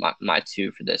be my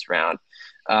two for this round.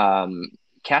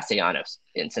 Castellanos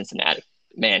in Cincinnati.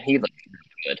 Man, he looked really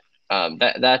good.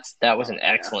 That was an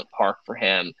excellent park for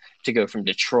him to go from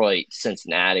Detroit to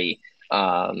Cincinnati.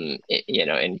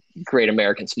 In Great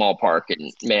American Small Park,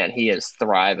 and man, he is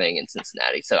thriving in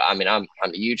Cincinnati. So I mean, I'm a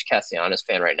huge Castellanos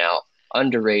fan right now.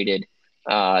 Underrated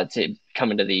to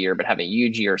come into the year, but having a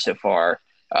huge year so far.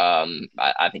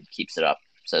 I think he keeps it up.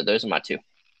 So those are my two.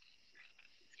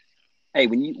 Hey,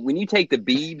 when you take the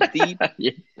Beebs deep,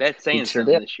 Yeah, that's saying sure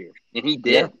something did. this year, and he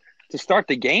did Yeah. to start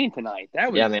the game tonight.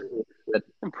 That was Yeah, man.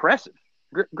 impressive.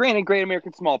 Granted, Great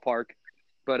American Small Park,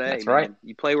 but hey, That's man, right.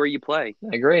 you play where you play.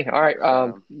 I agree. All right.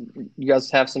 You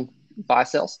guys have some buy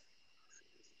sells?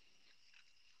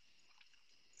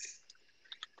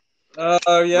 Yeah,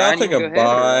 Ryan, I'll take you a can go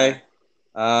ahead,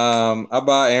 buy. I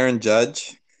buy Aaron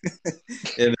Judge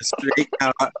in the street.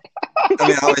 I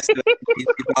mean, obviously that's an easy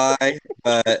buy,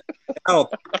 but I don't.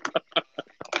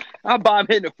 I'll buy him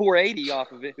hitting a 480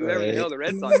 off of it. Whoever the Right. hell the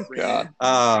Red Sox bring in.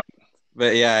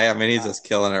 But yeah, I mean, he's just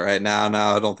killing it right now.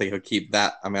 Now I don't think he'll keep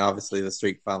that. I mean, obviously the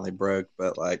streak finally broke,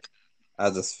 but like, I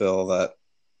just feel that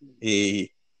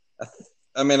he.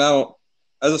 I mean, I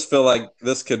just feel like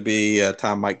this could be a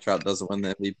time Mike Trout doesn't win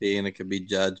the MVP, and it could be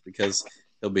Judge because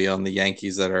he'll be on the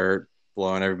Yankees that are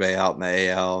blowing everybody out in the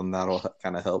AL, and that'll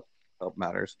kind of help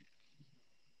matters.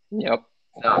 Yep.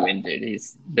 I mean, dude,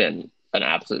 he's been an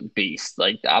absolute beast.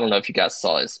 Like, I don't know if you guys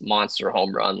saw his monster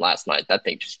home run last night. That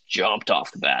thing just jumped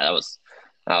off the bat. That was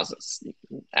an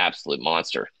absolute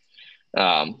monster.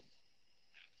 Yeah,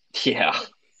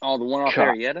 Oh, the one off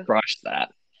God, Arrieta? crushed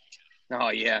that. Oh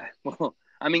yeah. Well,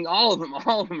 I mean, all of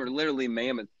them are literally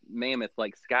mammoth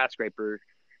like skyscraper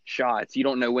shots. You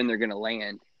don't know when they're going to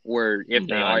land or if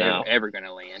they No, are no. ever going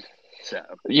to land. So,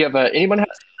 You have anyone have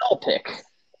a sell pick?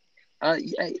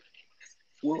 yeah.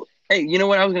 Well, hey, you know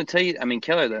what I was going to tell you? I mean,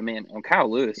 Keller, though, man, on Kyle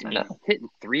Lewis, I mean, No. hitting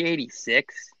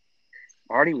 386,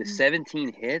 already with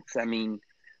 17 hits. I mean,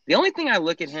 the only thing I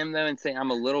look at him though and say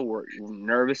I'm a little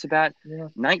nervous about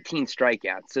 19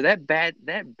 strikeouts. So that bat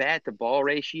to ball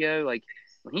ratio, like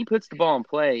when he puts the ball in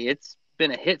play, it's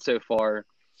been a hit so far.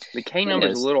 The K number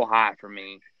is a little high for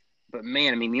me, but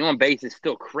man, I mean the on base is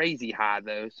still crazy high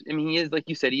though. I mean he is, like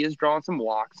you said, he is drawing some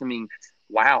walks. I mean,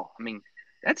 wow. I mean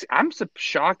I'm so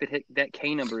shocked that that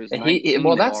K number is 19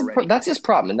 that's his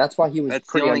problem, and that's why he was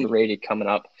pretty underrated coming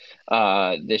up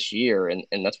this year, and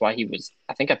that's why he was.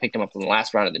 I think I picked him up in the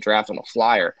last round of the draft on a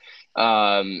flyer.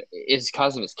 Is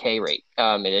because of his K rate.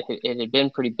 It had been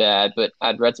pretty bad, but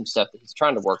I'd read some stuff that he's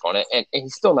trying to work on it, and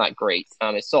he's still not great.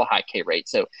 It's still a high K rate,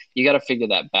 so you got to figure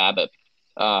that BABIP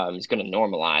is going to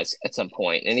normalize at some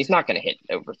point, and he's not going to hit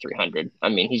over 300. I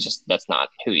mean, that's not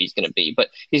who he's going to be, but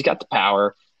he's got the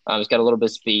power. He's got a little bit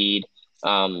of speed.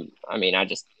 I mean,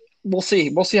 we'll see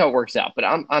how it works out. But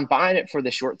I'm buying it for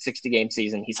the short 60-game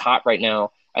season. He's hot right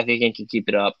now. I think he can keep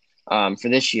it up. For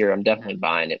this year, I'm definitely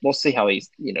buying it. We'll see how he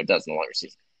does in the longer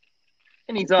season.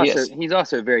 And he's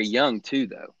also very young too,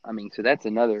 though. I mean, so that's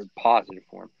another positive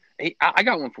for him. I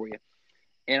got one for you,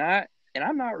 and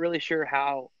I'm not really sure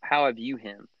how I view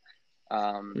him.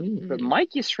 But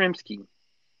Mike Yastrzemski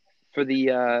for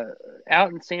the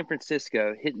out in San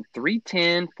Francisco, hitting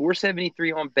 310,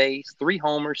 473 on base, 3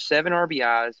 homers, 7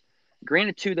 RBIs.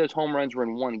 Granted, 2 of those home runs were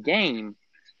in one game,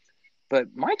 but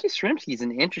Mike Yastrzemski is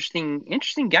an interesting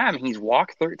guy. I mean, he's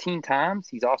walked 13 times.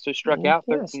 He's also struck out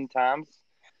 13 times.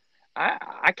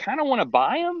 I kind of want to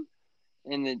buy him,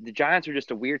 and the Giants are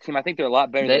just a weird team. I think they're a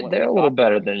lot better. They're a little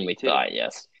better than we thought.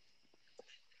 Yes.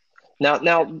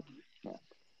 Now.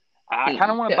 I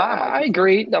kind of want to buy him. I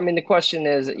agree. I mean, the question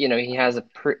is, he has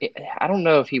I don't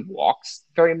know if he walks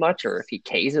very much or if he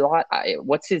Ks a lot.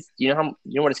 What's his? You know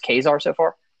what his Ks are so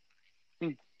far?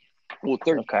 Well,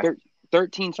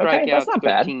 13 strikeouts, that's not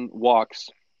 13 walks.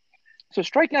 So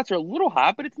strikeouts are a little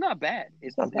high, but it's not bad.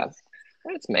 It's not bad.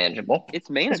 It's manageable. It's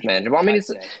manageable. I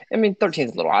mean, 13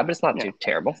 is a little high, but it's not too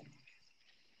terrible.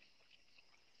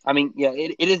 I mean, yeah,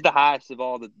 it is the highest of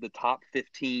all the top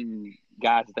 15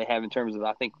 guys that they have in terms of,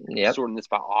 I think, sorting this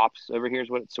by ops over here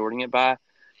is what it's sorting it by.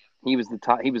 He was the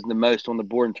top. He was the most on the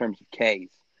board in terms of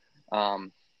Ks.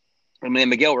 I mean,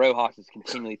 Miguel Rojas is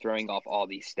continually throwing off all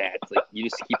these stats. Like you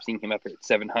just keep seeing him up at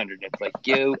 700. It's like,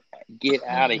 get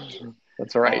out of here.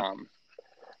 That's right.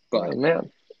 But man,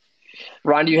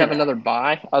 Ron, do you You have know, another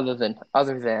buy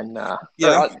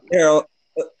Yeah, Harold,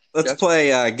 let's yes.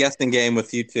 play a guessing game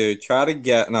with you two. Try to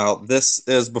get no. This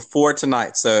is before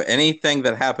tonight, so anything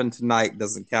that happened tonight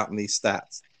doesn't count in these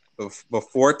stats.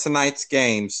 Before tonight's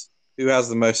games, who has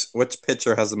the most? Which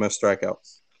pitcher has the most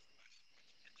strikeouts?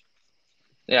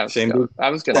 Yeah, Shane Bieber. I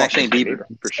was gonna oh, Second. say Shane Shane Bieber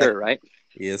Bieber. for sure, right?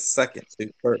 He is second.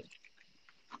 Who's first?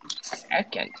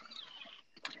 Second.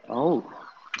 Oh,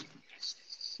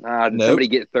 did Nope. somebody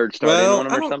get third start in Well, on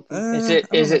him I or don't. something? I don't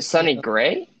Is know. it Sonny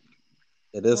Gray?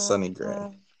 It is Sonny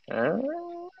Gray. Uh,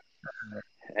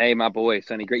 Hey, my boy,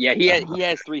 Sonny Gray. Yeah, he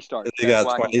has 3 starts. He That's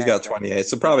got why 20, he he's has got second. 28.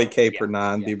 So probably K Yeah, per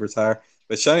 9, yeah. Bieber's higher.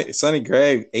 But Sonny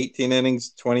Gray, 18 innings,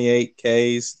 28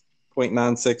 Ks,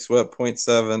 .96 whip,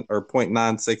 .7 or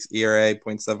 .96 ERA,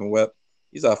 .7 whip.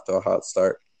 He's off to a hot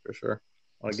start for sure.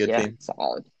 On a good yeah, team.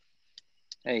 solid.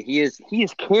 Hey, he is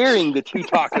carrying the 2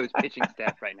 Tacos pitching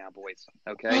staff right now, boys.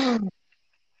 Okay,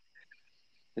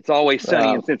 it's always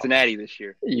sunny in Cincinnati this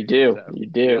year. You do, So you you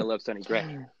gotta do. love Sonny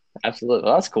Gray. Absolutely,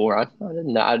 well, that's cool, Ron. I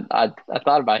didn't know. I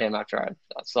thought about him after I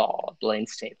saw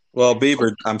Blaine's team. Well,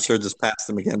 Bieber, I'm sure, just passed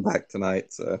him again back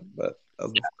tonight. So, but that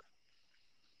was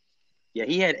Yeah,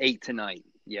 he had 8 tonight.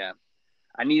 Yeah,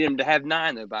 I need him to have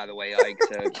 9 though. By the way, Ike.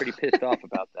 So pretty pissed off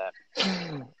about that.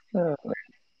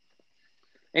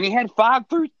 And he had 5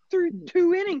 through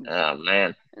 2 innings, Oh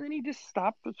man, and then he just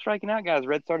stopped striking out guys.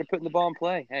 Reds started putting the ball in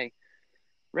play. Hey,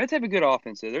 Reds have a good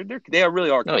offense. So they really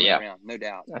are coming around, no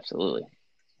doubt. absolutely.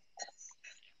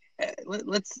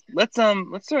 Let's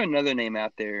throw another name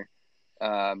out there.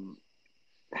 Kind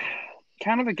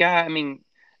of a guy. I mean,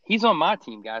 he's on my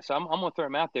team, guys. So I'm gonna throw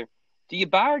him out there. Do you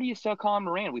buy or do you sell Colin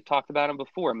Moran? We've talked about him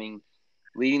before. I mean,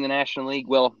 leading the National League.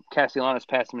 Well, Castellanos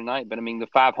passed him tonight, but I mean, the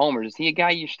 5 homers. Is he a guy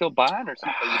you're still buying, or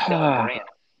are you selling Moran?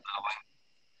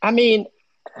 I mean,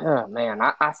 oh man,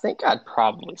 I think I'd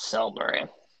probably sell Moran.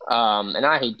 And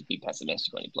I hate to be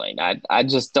pessimistic when he played. I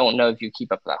just don't know if you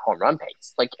keep up that home run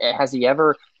pace. Like, has he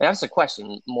ever? And that's a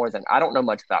question more than I don't know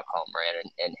much about Colin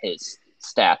Moran and his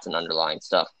stats and underlying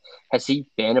stuff. Has he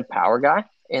been a power guy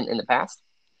in the past?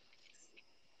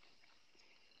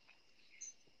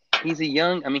 He's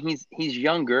he's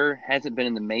younger, hasn't been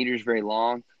in the majors very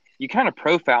long. You kind of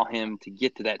profile him to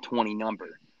get to that 20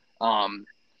 number, on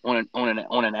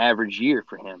an average year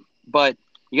for him. But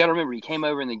you got to remember, he came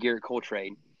over in the Garrett Cole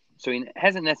trade, so he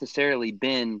hasn't necessarily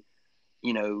been,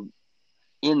 in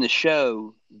the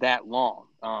show that long.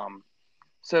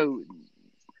 So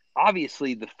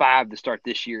obviously the 5 to start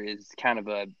this year is kind of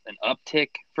an uptick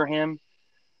for him,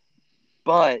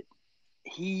 but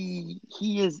he's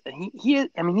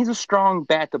a strong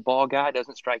bat to ball guy.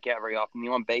 Doesn't strike out very often. The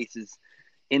on base is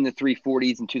in the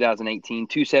 340s in 2018,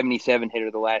 277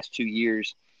 hitter the last 2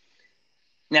 years.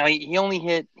 Now he only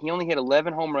hit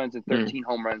 11 home runs and 13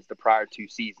 home runs the prior 2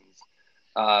 seasons,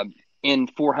 in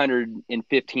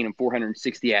 415 and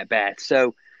 460 at bats.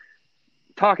 So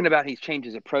talking about he's changed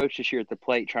his approach this year at the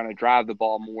plate, trying to drive the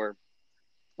ball more.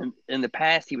 In the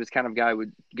past, he was kind of a guy who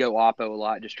would go oppo a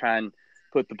lot, just try and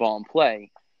put the ball in play.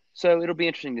 So it'll be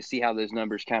interesting to see how those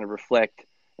numbers kind of reflect.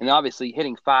 And obviously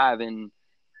hitting 5 in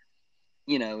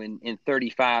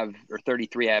 35 or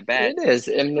 33 at bats. It is.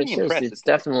 I mean, pretty impressive. It's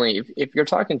definitely, if you're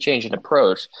talking change in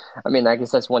approach, I mean, I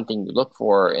guess that's one thing you look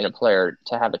for in a player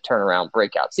to have a turnaround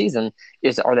breakout season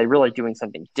is, are they really doing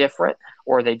something different,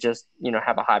 or are they just,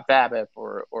 have a high BABIP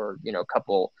or a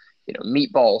couple,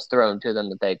 meatballs thrown to them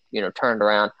that they, turned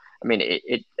around. I mean,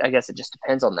 I guess it just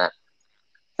depends on that.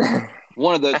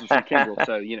 One of those was from Kimbrel,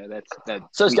 so that's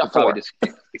So he's got 4. Probably just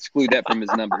exclude that from his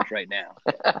numbers right now.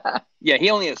 Yeah, he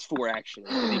only has 4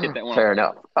 actually. He hit that one. Fair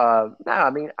enough. No, I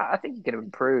mean, I think he can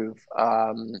improve.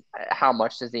 How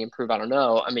much does he improve? I don't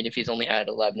know. I mean, if he's only had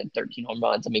 11 and 13 home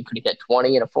runs, I mean, could he get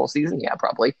 20 in a full season? Yeah,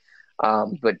 probably.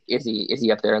 But is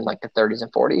he up there in like the 30s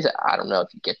and 40s? I don't know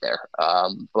if you get there.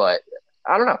 But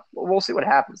I don't know. We'll see what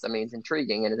happens. I mean, it's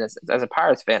intriguing, and as a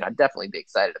Pirates fan, I'd definitely be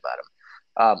excited about him.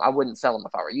 I wouldn't sell him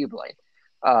if I were you, Blaine.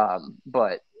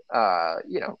 But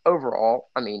overall,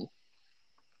 I mean,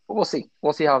 we'll see.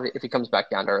 We'll see if he comes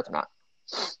back down to earth or not.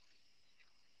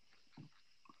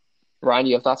 Ryan, do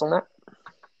you have thoughts on that?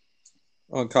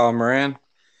 on Colin Moran.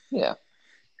 Yeah.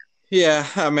 Yeah,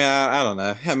 I mean, I don't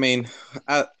know.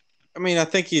 I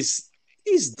think he's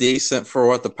decent for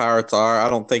what the Pirates are. I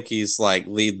don't think he's like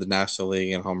lead the National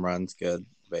League in home runs good.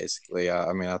 Basically,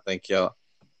 I think he'll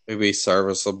be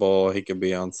serviceable. He could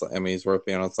be on. I mean, he's worth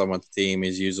being on someone's team.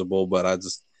 He's usable, but I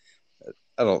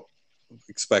don't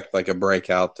expect like a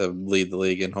breakout to lead the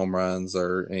league in home runs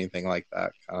or anything like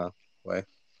that kind of way.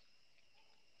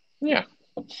 Yeah.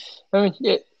 I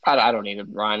mean, I don't need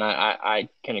him, Ryan. I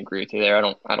can agree with you there.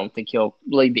 I don't think he'll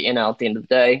lead the NL at the end of the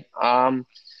day.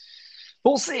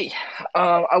 We'll see.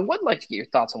 I would like to get your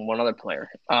thoughts on one other player.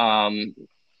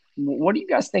 What do you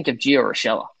guys think of Gio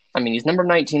Urshela? I mean, he's number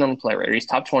 19 on the player rater. He's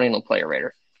top 20 on the player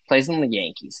rater. Plays in the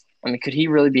Yankees. I mean, could he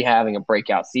really be having a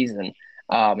breakout season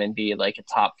and be like a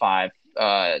top five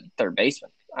third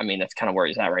baseman? I mean, that's kind of where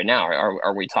he's at right now.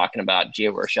 Are we talking about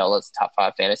Gio Urshela's top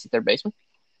five fantasy third baseman?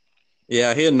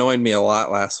 Yeah, he annoyed me a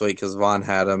lot last week because Vaughn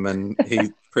had him, and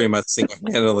he pretty much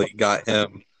single-handedly got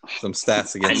him some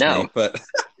stats I against know. me. But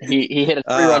He hit a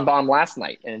 3-run bomb last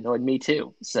night and annoyed me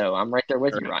too. So I'm right there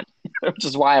with you, Ron, which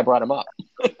is why I brought him up.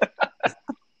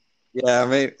 yeah,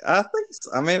 it's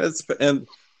and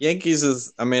Yankees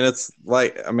is. I mean, it's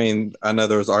like I know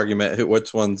there was argument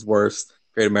which one's worse,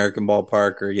 Great American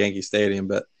Ballpark or Yankee Stadium,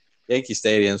 but Yankee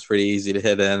Stadium is pretty easy to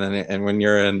hit in, and when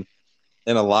you're in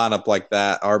a lineup like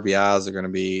that, RBIs are going to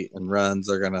be and runs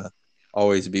are going to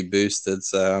always be boosted.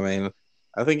 So, I mean,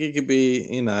 I think he could be,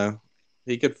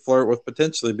 he could flirt with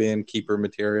potentially being keeper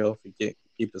material if he can't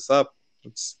keep this up.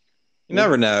 You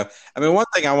never know. I mean, one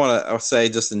thing I want to say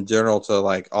just in general to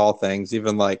like all things,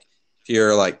 even like if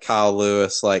you're like Kyle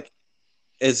Lewis, like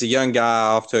it's a young guy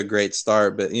off to a great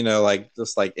start, but like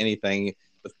just like anything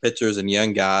with pitchers and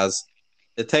young guys,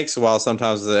 it takes a while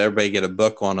sometimes that everybody get a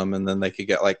book on them, and then they could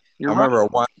get like You're I remember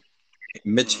one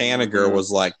Mitch Haniger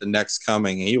was like the next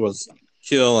coming. He was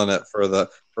killing it for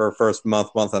a first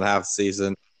month and a half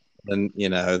season. And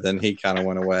then he kind of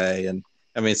went away. And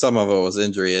I mean, some of it was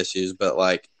injury issues, but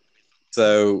like,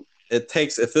 so it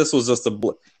takes, if this was just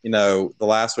the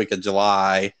last week of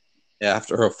July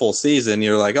after a full season,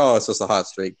 you're like, oh, it's just a hot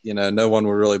streak. No one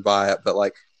would really buy it. But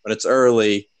like when it's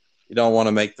early, you don't want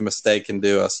to make the mistake and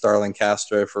do a Starlin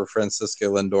Castro for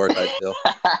Francisco Lindor type deal.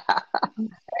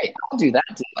 Hey, I'll do that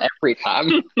deal every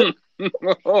time.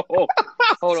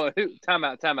 Hold on. Time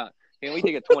out. Can we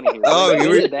take a 20 here? When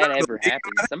did that ever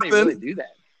happen? Did somebody really do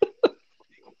that?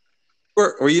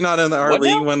 Were you not in our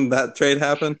league when that trade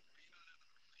happened?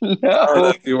 No. I don't know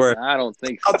if you were. I don't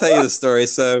think so. I'll tell you the story.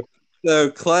 So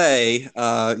Clay,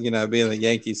 being the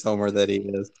Yankees homer that he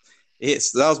is,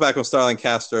 that was back when Starlin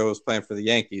Castro was playing for the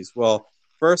Yankees. Well,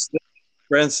 first,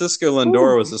 Francisco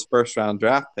Lindor was his first round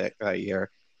draft pick that year.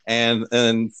 And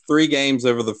in 3 games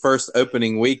over the first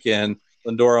opening weekend,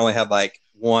 Lindor only had like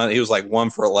one. He was like 1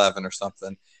 for 11 or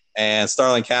something. And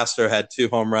Starlin Castro had 2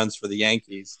 home runs for the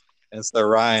Yankees. And so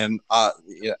Ryan,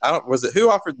 was it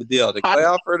who offered the deal? Did Clay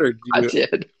offer it or did you? I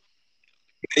did.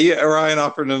 Yeah, Ryan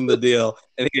offered him the deal,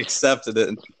 and he accepted it.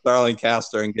 And Starlin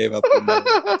Castro and gave up the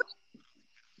money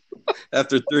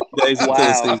after 3 days into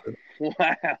the season.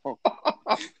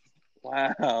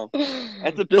 Wow.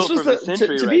 That's a pill for the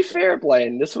century. To be fair,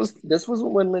 Blaine, this was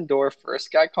when Lindor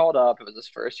first got called up. It was his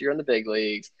first year in the big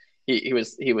leagues. He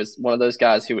was one of those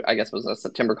guys who I guess was a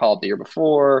September call up the year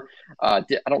before. I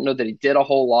don't know that he did a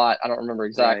whole lot. I don't remember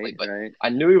exactly, but I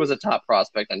knew he was a top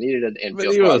prospect. I needed an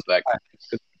infield prospect.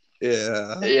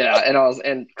 Yeah,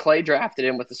 and Clay drafted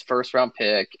him with his first round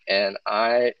pick, and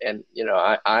I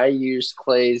used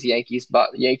Clay's Yankees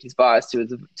bias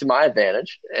to my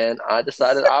advantage, and I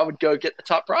decided I would go get the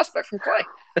top prospect from Clay.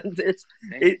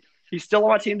 He's still on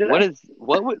my team today.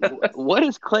 What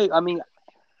is Clay? I mean,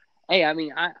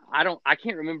 I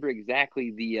can't remember exactly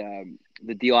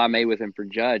the deal I made with him for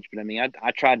Judge, but I mean,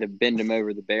 I tried to bend him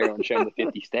over the barrel and show him the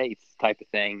 50 states type of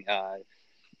thing,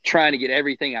 trying to get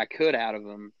everything I could out of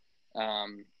him.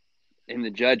 In the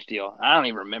Judge deal, I don't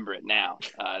even remember it now.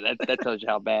 That tells you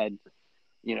how bad,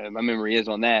 my memory is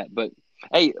on that. But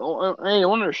hey,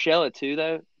 on Urshela too,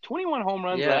 though, 21 home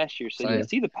runs last year, so you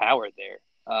see the power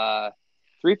there.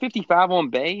 355 on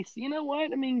base. You know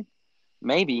what? I mean,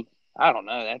 maybe, I don't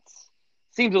know. That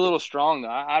seems a little strong though.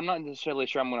 I'm not necessarily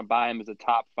sure I'm going to buy him as a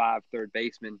top 5 third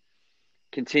baseman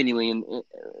continually and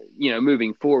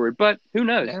moving forward, but who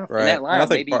knows? Yeah, right. In that line, I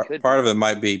think part of it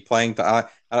might be playing. He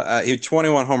had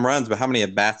 21 home runs, but how many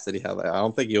at bats did he have? I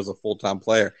don't think he was a full time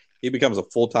player. He becomes a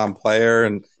full time player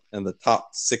and the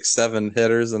top 6-7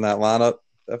 hitters in that lineup.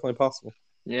 Definitely possible.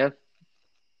 Yeah,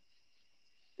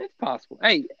 it's possible.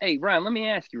 Hey, Ryan, let me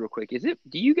ask you real quick: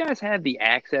 do you guys have the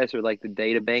access or like the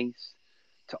database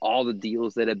to all the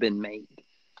deals that have been made?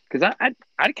 Because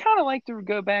I'd kind of like to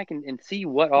go back and see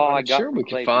what all I got. Sure, we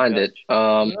can find it.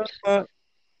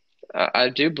 I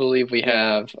do believe we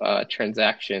have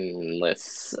transaction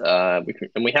lists.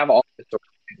 We have all.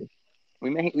 We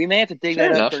may have to dig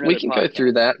that up. We can go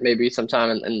through that maybe sometime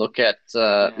and look at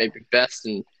maybe best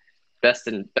and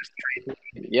trades.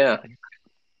 Yeah,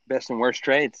 best and worst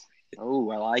trades. Oh,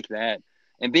 I like that.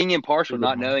 And being impartial,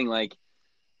 not knowing like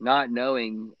not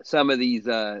knowing some of these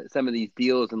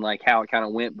deals and like how it kind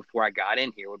of went before I got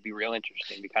in here would be real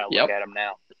interesting to kind of look at them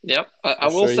now. Yep. I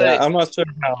For will sure. say, Yeah, I'm not sure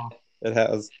how it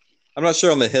has. I'm not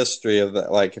sure on the history of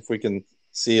that. Like, if we can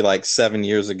see like 7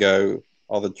 years ago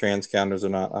all the trans counters or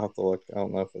not. I'll have to look. I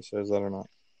don't know if it shows that or not.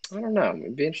 I don't know.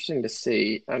 It'd be interesting to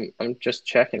see. I'm just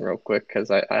checking real quick because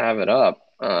I have it up.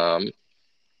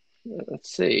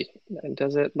 Let's see.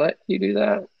 Does it let you do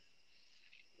that?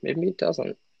 Maybe it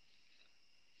doesn't.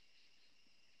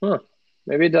 Huh.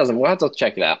 Maybe it doesn't. We'll have to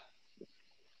check it out.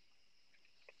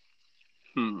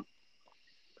 I'm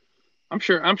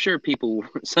sure people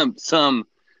some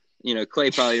Clay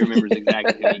probably remembers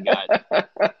exactly who he got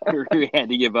who he had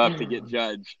to give up to get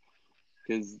Judge,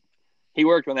 because he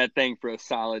worked on that thing for a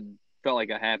solid, felt like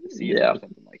a half a season or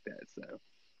something like that. So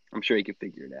I'm sure he could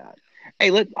figure it out. Hey,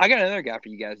 I got another guy for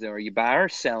you guys though. Are you buying or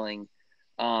selling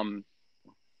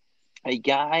a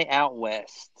guy out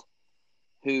west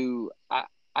who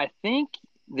I think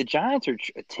the Giants are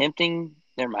attempting?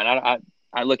 Never mind.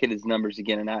 I look at his numbers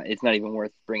again, and it's not even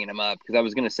worth bringing him up because I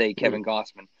was going to say Kevin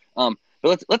Gossman.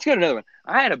 But let's go to another one.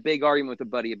 I had a big argument with a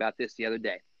buddy about this the other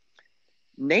day.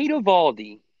 Nate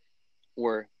Eovaldi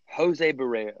or Jose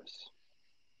Barrios.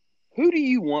 Who do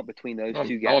you want between those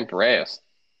two guys? I want Barrios.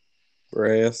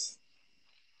 Barrios.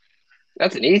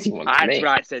 That's an easy one for me. That's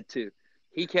what I said too.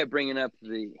 He kept bringing up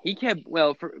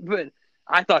but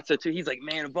I thought so too. He's like,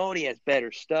 man, Eovaldi has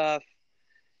better stuff.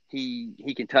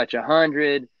 He can touch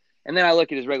 100. And then I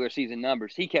look at his regular season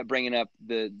numbers. He kept bringing up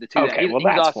the two. Okay, he's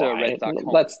that's also why. a Red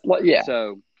Sox. Yeah.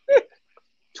 So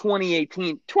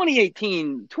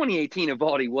 2018,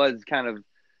 Eovaldi was kind of,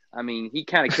 he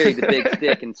kind of carried the big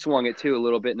stick and swung it too a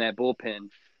little bit in that bullpen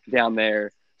down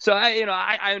there. So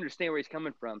I understand where he's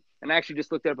coming from. And I actually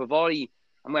just looked up Eovaldi.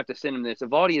 I'm gonna have to send him this.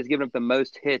 Eovaldi has given up the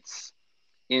most hits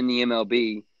in the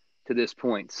MLB to this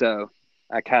point. So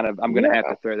I'm going to have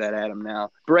to throw that at him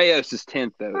now. Barrios is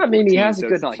 10th, though. He has a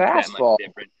good fastball.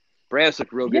 Barrios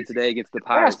looked real good today against the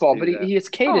Pirates. Fastball, but his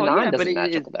K-9 doesn't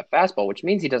match up with that fastball, which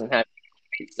means he doesn't have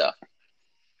stuff.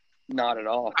 Not at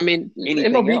all.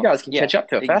 MLB guys can catch up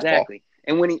to a fastball. Exactly.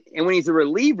 And when he's a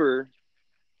reliever,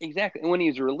 he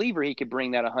could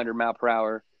bring that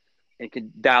 100-mile-per-hour and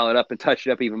could dial it up and touch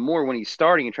it up even more. When he's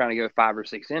starting and trying to go 5 or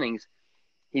 6 innings,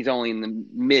 he's only in the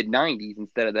mid-90s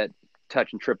instead of that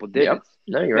touching triple digits. Yep.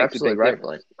 No, you're absolutely right,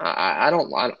 Blaine.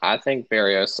 I think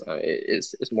Barrios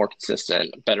is more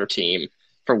consistent, better team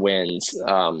for wins,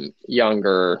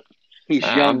 younger. He's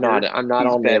younger. I'm not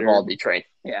on the Eovaldi train.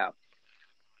 Yeah.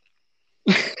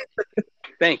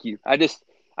 Thank you. I just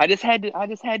had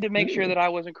to make sure that I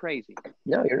wasn't crazy.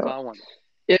 No, you're That's not. all I wanted.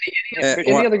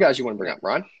 Any other guys you want to bring up,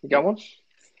 Ron? You got one?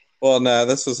 Well, no,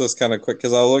 this was just kind of quick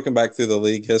because I was looking back through the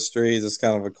league history. It's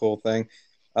kind of a cool thing.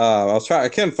 I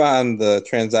couldn't find the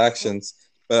transactions,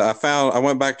 but I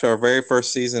went back to our very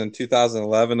first season in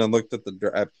 2011 and looked at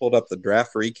I pulled up the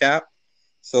draft recap.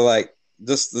 So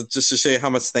just to show you how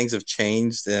much things have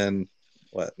changed in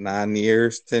 9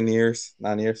 years, 10 years,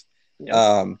 9 years.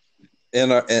 Yep.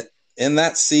 In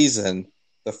that season,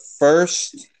 the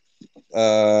first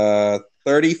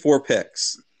 34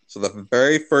 picks. So the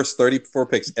very first 34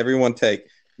 picks everyone take,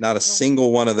 not a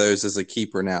single one of those is a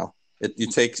keeper now. You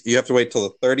have to wait till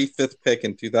the 35th pick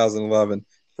in 2011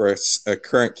 for a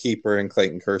current keeper in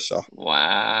Clayton Kershaw.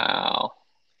 Wow.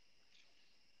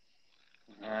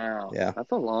 Yeah,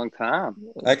 that's a long time.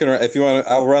 If you want,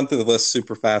 I'll run through the list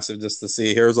super fast just to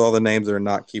see. Here's all the names that are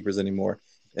not keepers anymore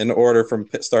in order from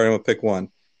starting with pick 1: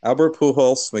 Albert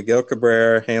Pujols, Miguel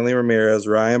Cabrera, Hanley Ramirez,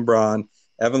 Ryan Braun,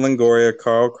 Evan Longoria,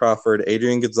 Carl Crawford,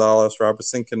 Adrian Gonzalez,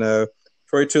 Robertson Cano,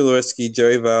 Troy Tulowitzki,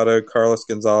 Joey Votto, Carlos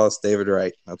Gonzalez, David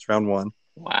Wright. That's round 1.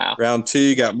 Wow. Round 2,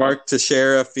 you got Mark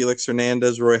Teixeira, Felix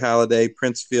Hernandez, Roy Halladay,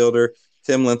 Prince Fielder,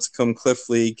 Tim Lincecum, Cliff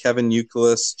Lee, Kevin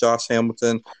Youkilis, Josh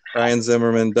Hamilton, Ryan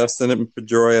Zimmerman, Dustin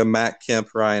Pedroia, Matt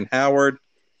Kemp, Ryan Howard.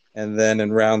 And then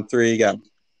in round 3, you got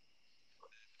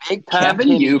Big Kevin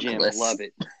Youkilis. Love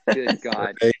it. Good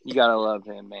God. You got to love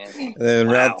him, man. And then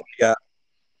round 3, you got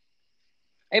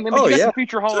Hey, man, but you got some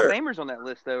future Hall of Famers on that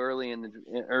list, though, early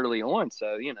on.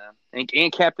 So,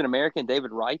 and Captain America and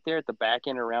David Wright there at the back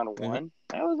end of round 1.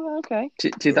 That was okay.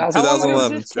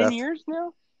 2011. 10 years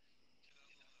now?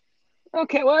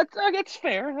 Okay, well, that's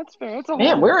fair. That's fair. That's a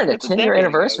Man, we're in a 10-year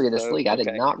anniversary of this league. I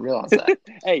did not realize that.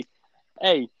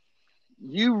 Hey,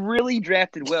 you really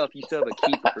drafted well if you still have a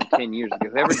keeper from 10 years ago.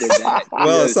 Whoever did that.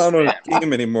 Well, it's not on a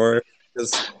team anymore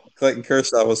because Clayton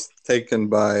Kershaw was taken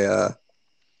by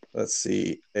let's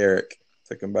see, Eric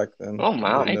took him back then. Oh,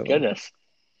 my goodness.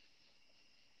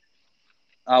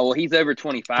 Oh, well, he's over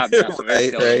 25 now. So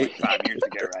right. 5 years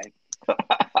ago, right?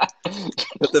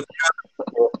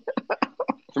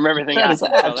 From everything That I is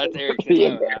can tell, that's Eric absolutely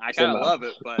Simone. I kind of Simone. love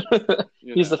it, but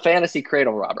He's the fantasy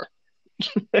cradle robber.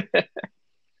 That's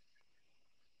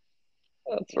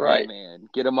hey, right. man,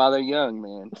 get them while they're young,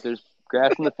 man. There's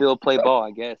grass in the field, play ball.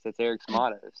 I guess that's Eric's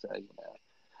motto. So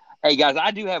Hey guys,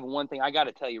 I do have one thing I got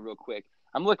to tell you real quick.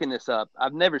 I'm looking this up.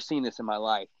 I've never seen this in my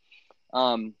life.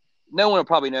 No one will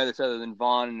probably know this other than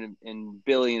Vaughn and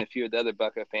Billy and a few of the other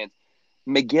Bucko fans.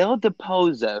 Miguel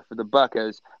DiPozo for the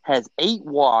Buccos has 8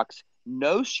 walks,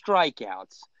 no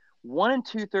strikeouts, 1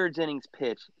 2/3 innings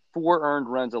pitched, 4 earned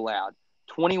runs allowed,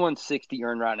 2160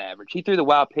 earned run average. He threw the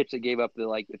wild pitch that gave up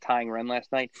the tying run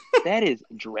last night. That is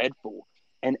dreadful.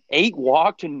 An 8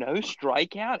 walk to no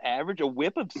strikeout average, a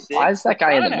whip of 6. Why is that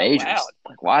guy in the majors? Loud.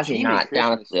 Like, why is he Jiminy not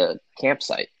down at Christmas. the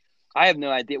campsite? I have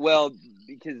no idea. Well,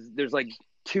 because there's like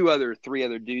 3 other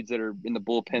dudes that are in the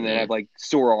bullpen that have like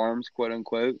sore arms, quote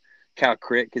unquote. Cal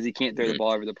Crick because he can't throw the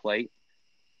ball over the plate.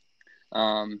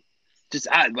 I just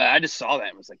saw that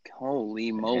and was like,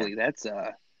 holy moly, that's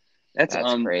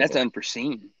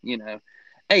unforeseen.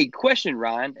 Hey, question,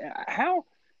 Ryan, how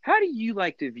do you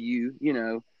like to view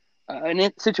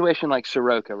a situation like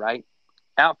Soroka, right,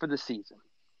 out for the season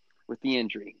with the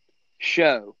injury,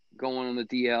 Show going on the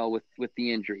DL with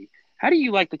the injury? How do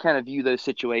you like to kind of view those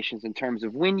situations in terms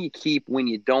of when you keep, when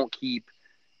you don't keep,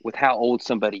 with how old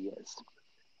somebody is?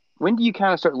 When do you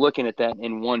kind of start looking at that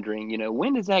and wondering,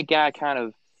 when does that guy kind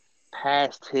of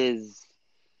past his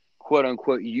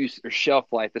quote-unquote use or shelf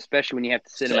life, especially when you have to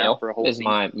sit him out for a whole season?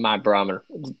 Is my barometer.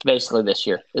 Basically this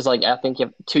year. It's like, I think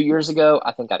 2 years ago,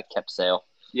 I think I'd have kept Sale.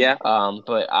 Yeah.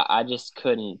 But I just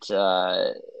couldn't.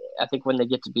 I think when they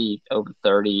get to be over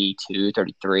 32,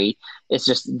 33, it's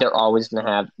just they're always going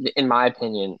to have, in my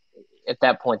opinion, at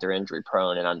that point, they're injury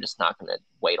prone, and I'm just not going to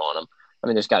wait on them. I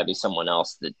mean, there's got to be someone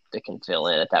else that can fill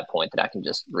in at that point that I can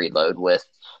just reload with.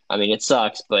 I mean, it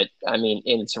sucks, but I mean,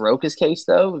 in Soroka's case,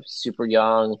 though, super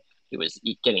young, he was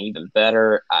getting even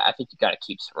better. I think you got to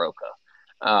keep Soroka.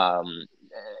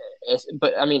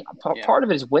 But I mean, part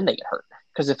of it is when they get hurt.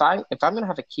 Because if I'm going to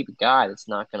have to keep a guy that's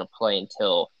not going to play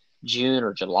until June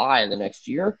or July of the next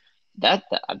year, that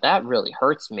really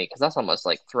hurts me because that's almost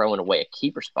like throwing away a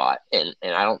keeper spot, and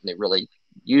I don't really.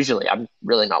 Usually, I'm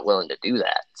really not willing to do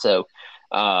that. So,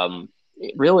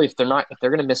 really, if they're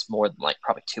going to miss more than like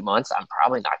probably 2 months, I'm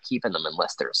probably not keeping them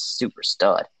unless they're a super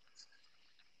stud.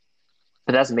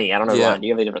 But that's me. I don't know, Ryan. Do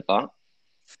you have a different thought?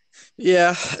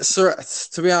 Yeah,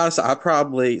 to be honest,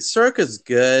 Soroka's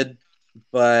good,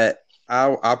 but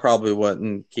I probably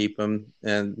wouldn't keep him.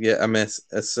 And yeah, I mean,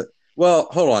 well,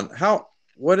 hold on.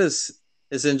 What is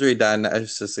his injury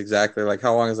diagnosis exactly? Like,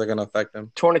 how long is that going to affect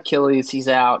him? Torn Achilles. He's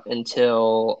out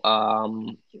until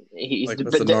he's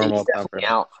definitely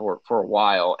out for a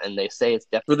while, and they say it's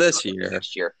definitely for this year.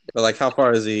 Next year. But like, how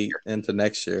far is he into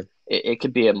next year? It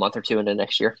could be a month or two into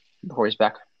next year before he's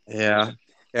back. Yeah.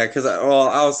 Yeah, because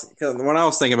when I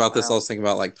was thinking about this, I was thinking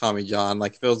about like Tommy John.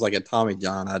 Like, if it was like a Tommy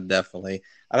John, I'd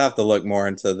have to look more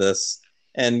into this.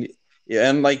 And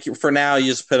like for now, you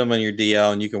just put him on your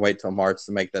DL, and you can wait till March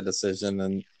to make that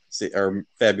decision, or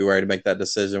February to make that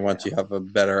decision once you have a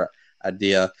better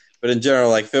idea. But in general,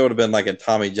 like if it would have been like a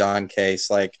Tommy John case,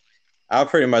 like I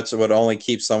pretty much would only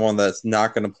keep someone that's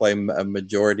not going to play a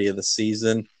majority of the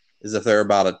season, is if they're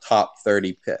about a top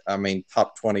 30 pick. I mean,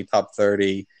 top 20, top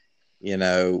 30.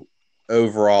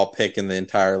 Overall pick in the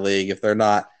entire league. If they're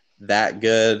not that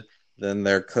good, then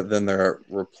they're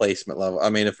replacement level. I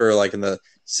mean, if they're like in the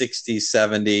 60s,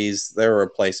 70s, they're a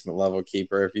replacement level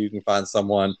keeper. If you can find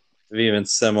someone of even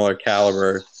similar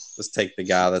caliber, just take the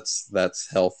guy that's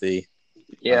healthy.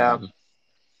 Yeah.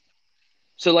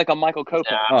 So like a Michael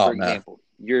Kopech, for example,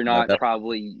 you're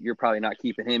probably not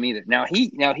keeping him either. Now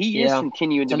he is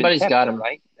continuing to somebody's got him,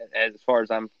 right? As far as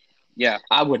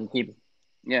I wouldn't keep him.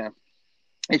 Yeah.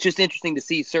 It's just interesting to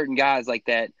see certain guys like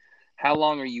that. How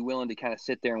long are you willing to kind of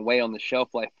sit there and wait on the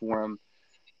shelf life for them?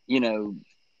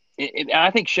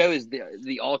 I think Show is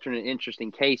the alternate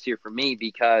interesting case here for me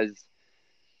because,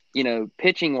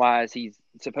 pitching wise, he's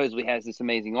supposedly has this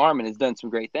amazing arm and has done some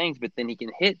great things, but then he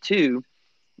can hit too.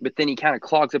 But then he kind of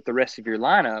clogs up the rest of your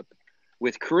lineup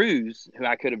with Cruz, who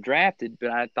I could have drafted, but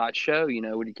I thought Show,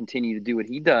 would he continue to do what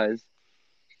he does,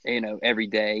 every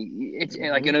day. It's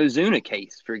like an Ozuna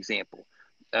case, for example.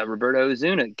 Roberto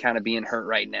Ozuna kind of being hurt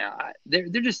right now.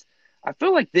 I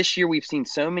feel like this year we've seen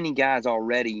so many guys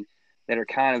already that are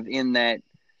kind of in that,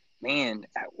 man,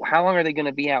 how long are they going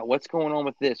to be out? What's going on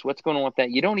with this? What's going on with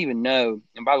that? You don't even know.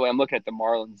 And by the way, I'm looking at the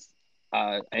Marlins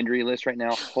injury list right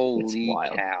now. Holy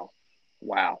cow.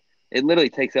 Wow. It literally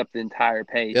takes up the entire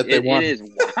page. It is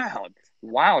wild.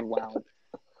 Wild.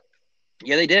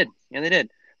 Yeah, they did.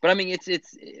 But I mean,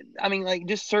 I mean, like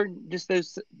just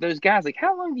those guys. Like,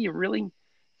 how long do you really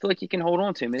feel like you can hold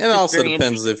on to him? It It's just also very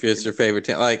depends interesting. if it's your favorite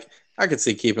team. Like I could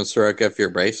see keeping Soroka if you're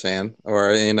a Braves fan,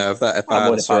 or if I I had would a if I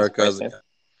was a Soroka Braves as a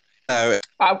fan.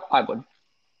 guy, I would.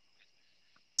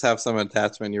 have some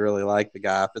attachment. You really like the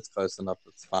guy. If it's close enough,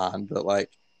 it's fine. But like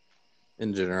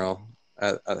in general,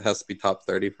 it has to be top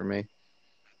 30 for me.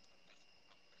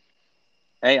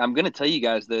 Hey, I'm gonna tell you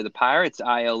guys though, the Pirates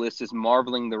IL list is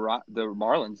marveling the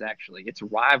Marlins. Actually, it's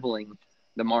rivaling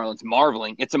the Marlins.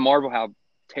 Marveling. It's a marvel how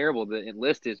terrible the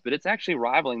list is, but it's actually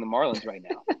rivaling the Marlins right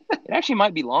now. It actually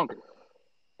might be longer,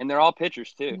 and they're all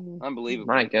pitchers too. My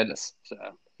Unbelievably. goodness. So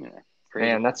yeah,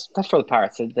 crazy. Man, that's for the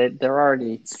Pirates. They're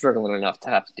already struggling enough to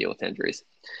have to deal with injuries.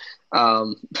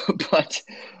 But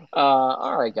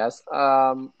all right, guys.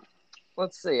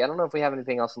 Let's see. I don't know if we have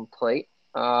anything else on the plate.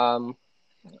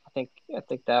 I think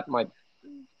that might.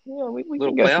 Yeah, we Little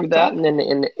can go playoff through that talk. and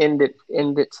then end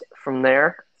it from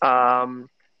there.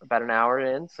 About an hour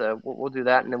in, so we'll do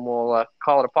that and then we'll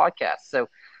call it a podcast. So,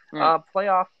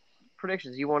 playoff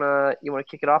predictions. You wanna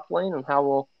kick it off, Lane, on how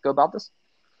we'll go about this?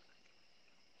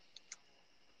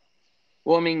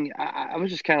 Well, I mean, I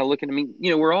was just kind of looking. I mean,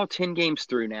 we're all 10 games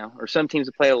through now, or some teams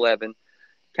that play 11.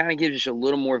 Kind of gives us a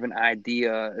little more of an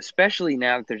idea, especially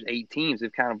now that there's 8 teams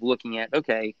of kind of looking at,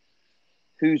 okay,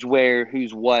 who's where,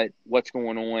 who's what's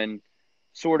going on.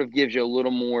 Sort of gives you a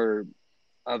little more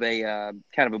of a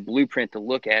kind of a blueprint to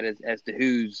look at as to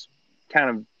who's kind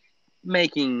of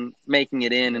making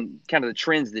it in and kind of the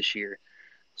trends this year.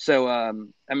 So,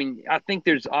 I mean, I think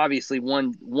there's obviously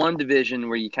one division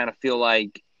where you kind of feel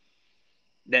like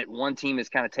that one team is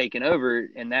kind of taken over,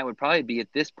 and that would probably be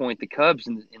at this point the Cubs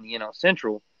in the NL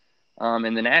Central,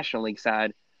 in the National League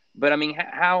side. But I mean,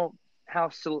 how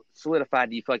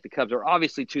solidified do you feel like the Cubs are?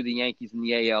 Obviously, to the Yankees and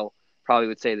the AL probably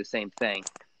would say the same thing.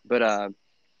 But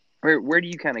where do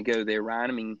you kind of go there, Ryan?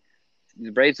 I mean,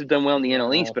 the Braves have done well in the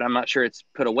NL East, but I'm not sure it's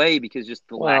put away because just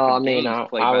the lack Well, I of mean, games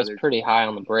played I by was their. pretty high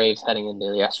on the Braves heading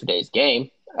into yesterday's game.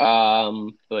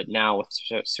 But now with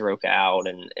Soroka out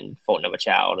and Fulton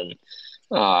out and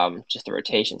just the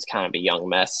rotation's kind of a young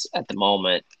mess at the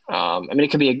moment. I mean, it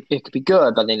could be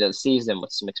good by the end of the season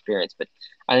with some experience, but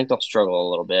I think they'll struggle a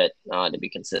little bit to be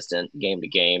consistent game to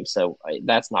game. So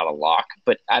that's not a lock.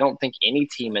 But I don't think any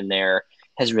team in there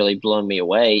has really blown me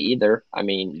away either. I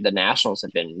mean, the Nationals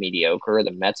have been mediocre.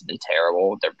 The Mets have been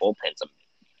terrible. Their bullpen's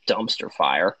a dumpster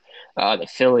fire. The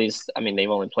Phillies, I mean, they've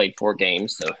only played 4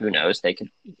 games, so who knows? They could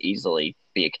easily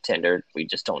be a contender. We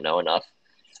just don't know enough.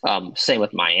 Same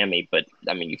with Miami, but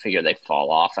I mean, you figure they fall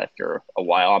off after a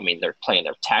while. I mean, they're playing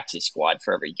their taxi squad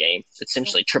for every game,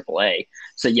 essentially AAA.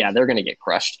 So yeah, they're going to get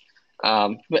crushed.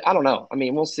 But I don't know. I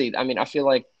mean, we'll see. I mean, I feel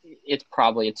like it's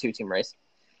probably a 2-team race.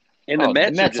 And the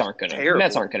Mets are just the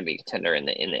Mets aren't going to be a contender in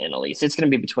the NL East. It's going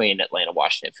to be between Atlanta,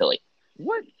 Washington, Philly.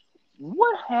 What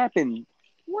happened?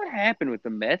 What happened with the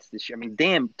Mets this year? I mean,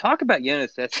 damn! Talk about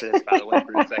Yoenis Cespedes, by the way,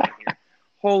 for a second here.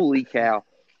 Holy cow!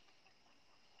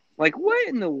 Like, what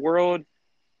in the world?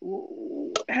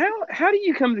 How do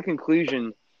you come to the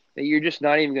conclusion that you're just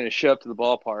not even going to show up to the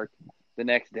ballpark the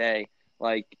next day?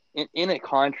 Like in a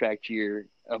contract year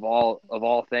of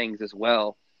all things as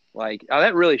well. Like,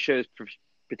 that really shows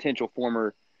potential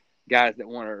former guys that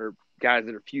want to, or guys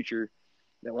that are future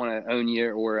that want to own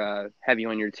you or have you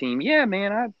on your team. Yeah,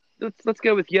 man, let's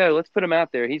go with Yo. Let's put him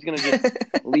out there. He's going to just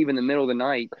leave in the middle of the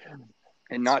night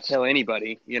and not tell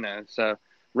anybody, So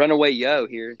runaway Yo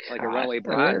here, like a runaway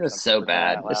bride. It's so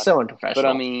bad. It's so unprofessional. But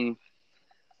I mean,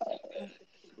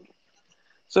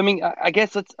 I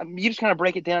guess you just kind of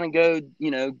break it down and go,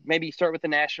 maybe start with the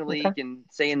National League and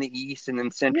say in the East and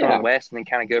then Central and West and then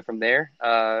kind of go from there.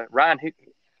 Ryan,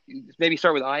 maybe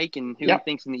start with Ike and who he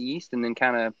thinks in the East and then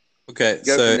kind of. Okay,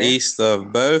 so East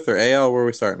of both or AL, where are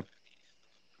we starting?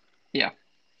 Yeah.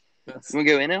 We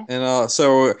go NL? And all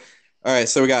right,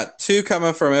 so we got 2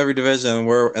 coming from every division,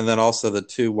 and then also the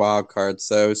 2 wild cards.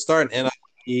 So starting NL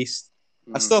East,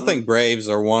 I still think Braves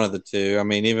are one of the 2. I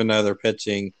mean, even though they're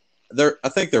pitching, I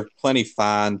think they're plenty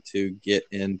fine to get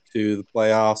into the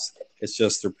playoffs. It's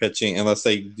just they're pitching, unless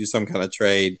they do some kind of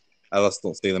trade. I just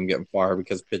don't see them getting far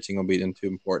because pitching will be too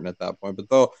important at that point. But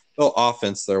they'll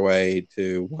offense their way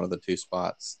to one of the 2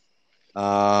 spots.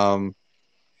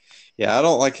 Yeah, I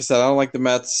don't like the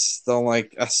Mets.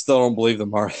 I still don't believe the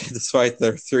Marlins, despite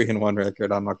their 3-1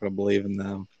 record. I'm not going to believe in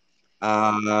them.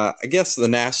 I guess the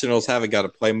Nationals haven't got to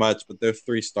play much, but their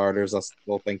 3 starters, I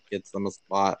still think gets them a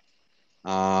spot.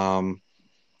 I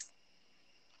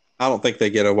don't think they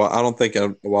get I don't think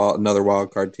another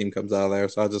wild card team comes out of there.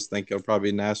 So I just think it'll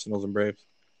probably be Nationals and Braves.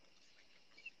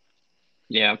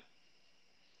 Yeah.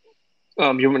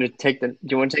 You want to take the? Do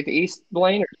you want to take the East,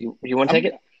 Blaine, or do you want to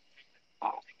take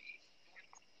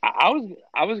I'm, it?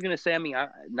 I was gonna say, I mean,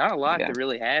 not a lot Yeah, to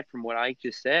really add from what I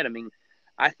just said. I mean,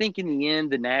 I think in the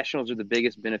end, the Nationals are the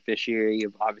biggest beneficiary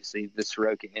of obviously the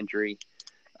Soroka injury,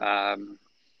 and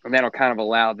that'll kind of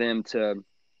allow them to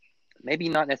maybe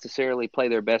not necessarily play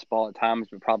their best ball at times,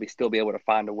 but probably still be able to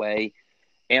find a way.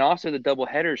 And also the double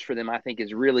headers for them, I think,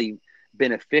 is really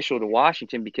beneficial to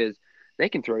Washington because they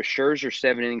can throw Scherzer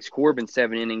 7 innings, Corbin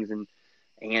 7 innings, and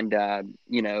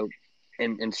you know,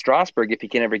 and Strasburg if he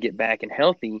can ever get back and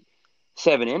healthy.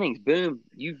 7 innings, boom,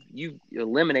 you've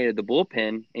eliminated the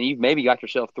bullpen, and you've maybe got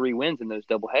yourself 3 wins in those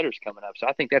double headers coming up. So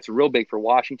I think that's real big for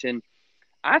Washington.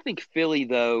 I think Philly,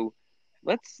 though,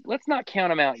 let's not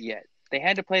count them out yet. They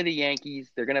had to play the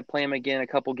Yankees. They're going to play them again a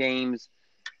couple games,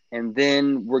 and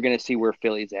then we're going to see where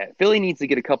Philly's at. Philly needs to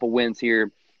get a couple wins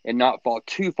here and not fall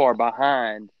too far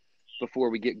behind before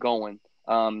we get going.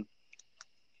 I'm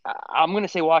going to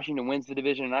say Washington wins the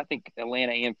division, and I think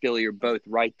Atlanta and Philly are both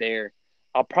right there.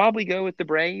 I'll probably go with the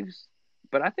Braves,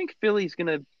 but I think Philly's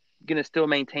going to still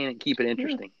maintain and keep it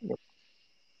interesting. yeah.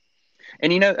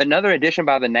 And another addition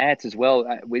by the Nats as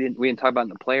well. We didn't talk about in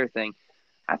the player thing.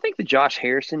 I think the Josh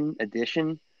Harrison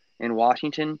addition in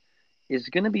Washington is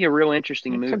going to be a real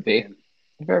interesting It move could for be. him.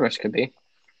 It very much could be.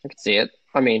 I could see it.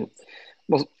 I mean,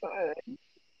 well,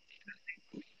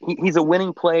 He's a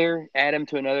winning player. Add him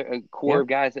to a core yeah, of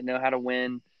guys that know how to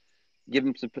win. Give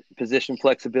him some position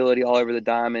flexibility all over the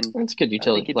diamond. it's a good I think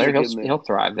utility it'd be player. a good move. He'll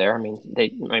thrive there. I mean,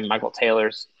 Michael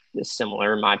Taylor's is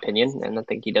similar in my opinion, and I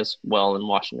think he does well in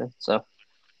Washington. So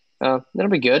that'll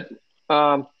be good.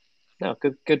 No,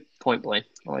 good point, Blaine.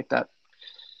 I like that.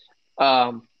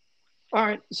 Um, all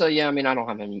right. So yeah, I mean, I don't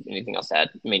have anything else to add.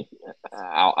 I mean,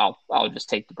 I'll just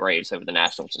take the Braves over the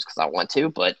Nationals just because I want to,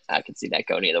 but I could see that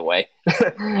going either way.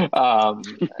 um,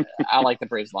 I like the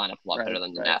Braves lineup a lot better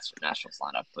than the Right. Nationals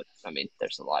lineup, but I mean,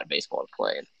 there's a lot of baseball to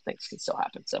play, and things can still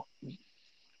happen. So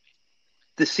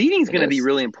The seeding's it going to be is.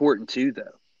 really important too,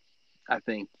 though. I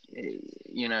think,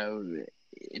 you know,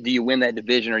 do you win that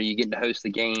division? Or are you getting to host the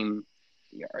game?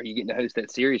 Are you getting to host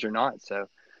that series or not? So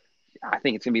I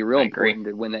think it's going to be real I agree. important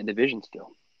to win that division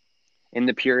still. And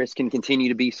the purists can continue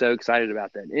to be so excited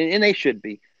about that. And they should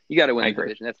be. You got to win I the agree.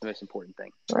 division. That's the most important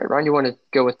thing. All right, Ryan, you want to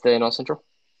go with the NL Central?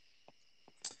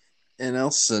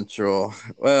 NL Central.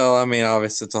 Well, I mean,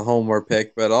 obviously it's a homer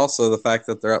pick, but also the fact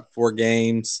that they're up 4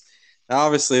 games. Now,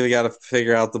 obviously, we got to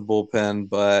figure out the bullpen,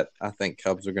 but I think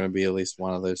Cubs are going to be at least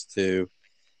one of those two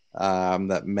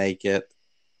that make it.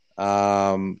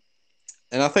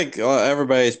 And I think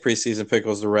everybody's preseason pick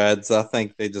was the Reds. I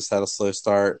think they just had a slow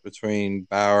start between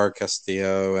Bauer,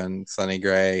 Castillo, and Sonny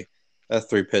Gray. That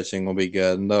 3 pitching will be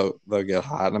good, and they'll get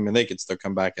hot. I mean, they could still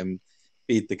come back and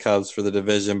beat the Cubs for the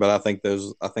division, but I think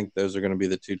those are going to be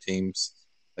the 2 teams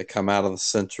that come out of the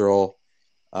Central.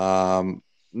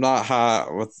 Not high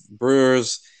with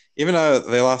Brewers, even though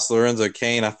they lost Lorenzo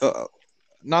Cain. I felt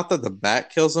not that the bat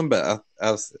kills him, but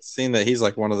I've seen that he's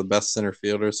like one of the best center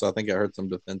fielders, so I think it hurts him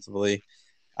defensively.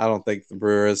 I don't think the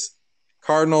Brewers.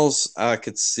 Cardinals, I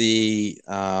could see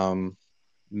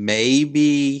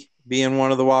maybe being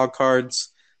one of the wild cards,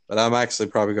 but I'm actually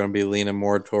probably going to be leaning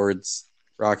more towards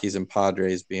Rockies and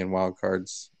Padres being wild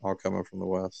cards, all coming from the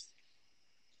West.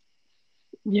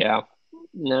 Yeah.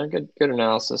 No, good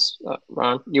analysis,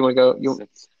 Ron. You want to go?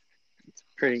 It's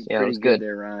pretty Yeah, it was good good.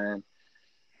 there, Ryan.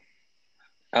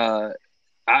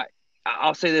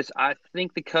 I'll say this. I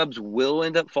think the Cubs will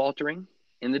end up faltering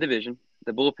in the division.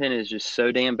 The bullpen is just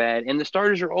so damn bad, and the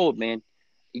starters are old, man.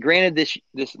 Granted,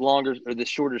 this longer or this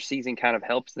shorter season kind of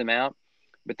helps them out,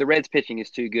 but the Reds' pitching is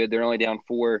too good. They're only down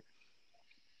 4.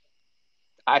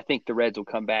 I think the Reds will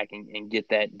come back and get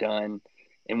that done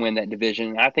and win that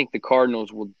division. I think the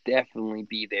Cardinals will definitely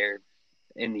be there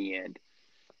in the end.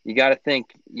 You got to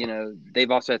think, they've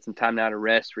also had some time now to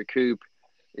rest, recoup.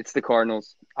 It's the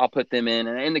Cardinals. I'll put them in.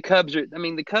 And the Cubs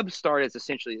the Cubs start has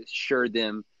essentially assured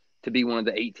them to be one of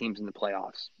the 8 teams in the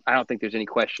playoffs. I don't think there's any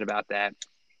question about that.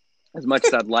 As much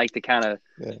as I'd like to kind of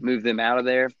move them out of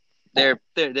there, they're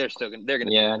still going to be in the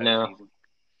postseason.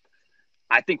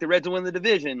 I think the Reds will win the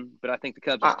division, but I think the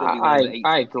Cubs will still be one of the 8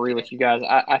 I teams. agree with you guys.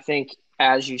 I think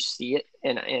as you see it,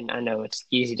 and I know it's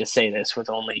easy to say this with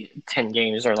only 10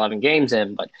 games or 11 games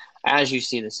in, but as you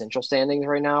see the Central standings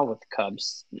right now with the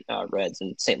Cubs, Reds,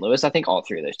 and St. Louis, I think all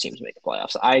 3 of those teams make the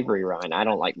playoffs. I agree, Ryan. I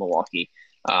don't like Milwaukee.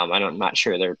 I'm not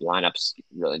sure their lineup's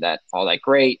really all that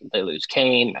great. They lose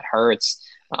Kane, that hurts.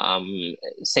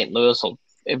 St. Louis will,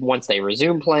 once they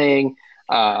resume playing,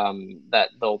 that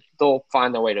they'll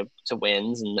find their way to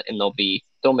wins, and they'll beat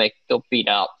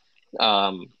out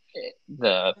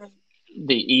the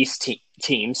East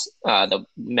teams. The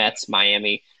Mets,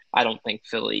 Miami. I don't think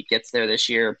Philly gets there this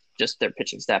year. Just their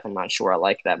pitching staff, I'm not sure I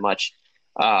like that much.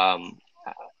 Um,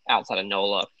 Outside of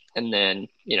Nola, and then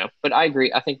but I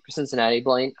agree. I think for Cincinnati,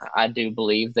 Blaine, I do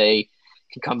believe they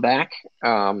can come back.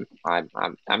 I'm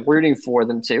rooting for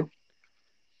them too.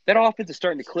 That offense is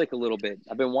starting to click a little bit.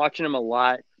 I've been watching them a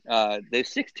lot. Those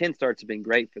 6:10 starts have been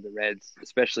great for the Reds,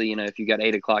 especially if you got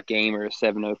 8 o'clock game or a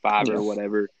 7:05 or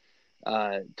whatever.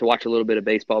 To watch a little bit of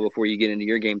baseball before you get into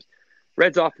your games.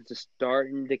 Reds offense is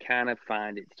starting to kind of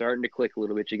find it, starting to click a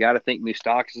little bit. You got to think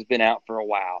Moustakas has been out for a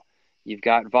while. You've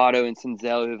got Votto and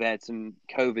Senzel who've had some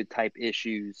COVID type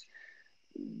issues.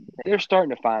 They're starting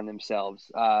to find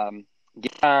themselves.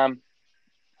 Get time.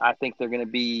 I think they're going to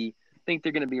be.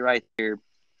 Right there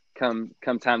come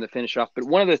time to finish off. But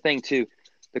one other thing too,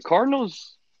 the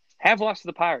Cardinals have lost to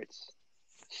the Pirates,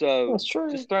 so That's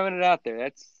true. Just throwing it out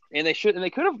there. They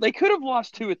could have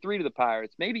lost 2 or 3 to the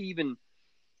Pirates, maybe even.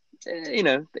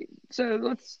 The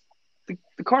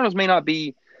Cardinals may not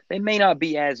be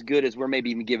as good as we're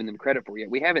maybe even giving them credit for yet.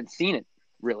 We haven't seen it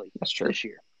really. That's true. This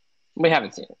year. We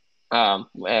haven't seen it. I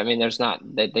mean, there's not.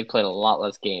 They played a lot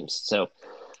less games, so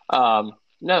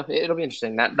no, it'll be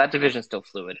interesting. That division is still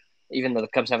fluid, even though the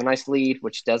Cubs have a nice lead,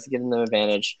 which does give them an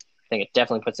advantage. I think it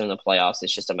definitely puts them in the playoffs.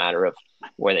 It's just a matter of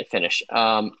where they finish.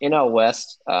 NL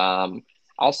West.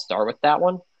 I'll start with that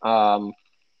one.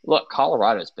 Look,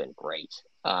 Colorado's been great.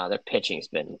 Their pitching's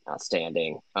been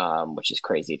outstanding, which is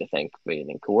crazy to think being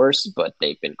in Coors, but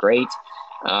they've been great.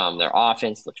 Their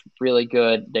offense looks really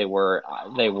good. They were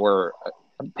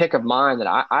a pick of mine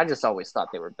that I just always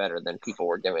thought they were better than people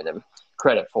were giving them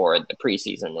credit for in the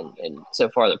preseason, and so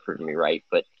far they're proving me right.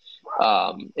 But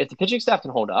if the pitching staff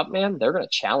can hold up, man, they're going to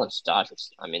challenge the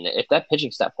Dodgers. I mean, if that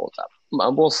pitching staff holds up,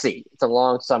 we'll see. It's a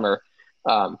long summer.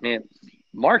 Man,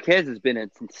 Marquez has been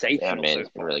sensational. Yeah, man, he's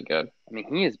been really good. I mean,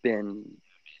 he has been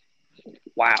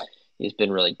wow. He's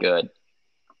been really good.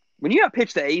 When you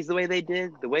outpitched the A's the way they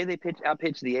did, the way they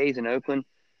outpitched the A's in Oakland,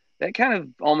 that kind of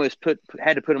almost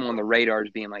had to put them on the radar as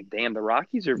being like, damn, the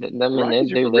Rockies are. They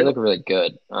look really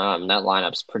good. That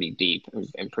lineup's pretty deep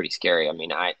and pretty scary. I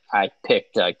mean, I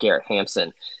picked Garrett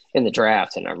Hampson in the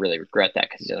draft, and I really regret that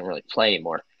because he doesn't really play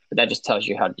anymore. But that just tells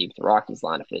you how deep the Rockies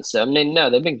lineup is. So I mean, no,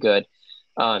 they've been good.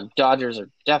 Dodgers are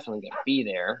definitely going to be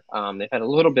there. They've had a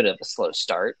little bit of a slow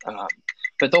start,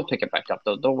 but they'll pick it back up.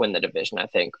 They'll win the division, I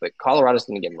think. But Colorado's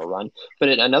going to give them a run. But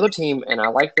another team, and I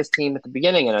like this team at the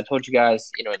beginning, and I told you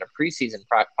guys, in a preseason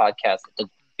podcast, to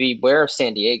beware of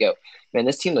San Diego. Man,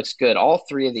 this team looks good. All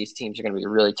 3 of these teams are going to be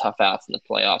really tough outs in the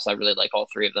playoffs. I really like all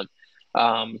 3 of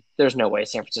them. There's no way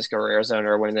San Francisco or Arizona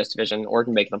are winning this division or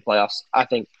can make the playoffs. I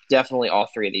think definitely all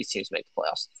 3 of these teams make the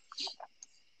playoffs.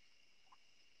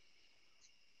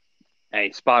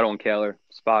 Hey, spot on, Keller.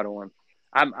 Spot on.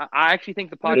 I actually think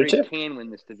the Padres can win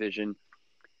this division.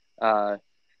 The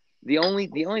only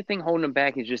thing holding them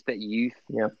back is just that youth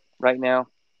right now.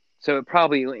 So it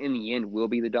probably in the end will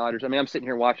be the Dodgers. I mean, I'm sitting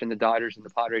here watching the Dodgers and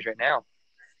the Padres right now,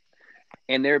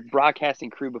 and their broadcasting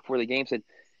crew before the game said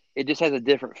it just has a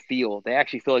different feel. They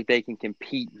actually feel like they can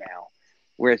compete now,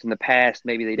 whereas in the past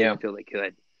maybe they didn't feel they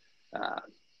could.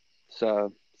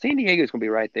 So San Diego's going to be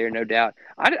right there, no doubt.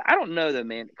 I don't know, though,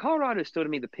 man. Colorado still, to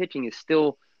me, the pitching is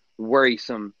still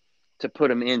worrisome to put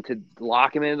them in, to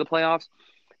lock them into the playoffs.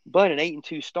 But an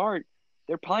 8-2 start,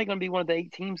 they're probably going to be one of the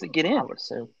 8 teams that get in. I would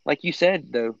assume. Like you said,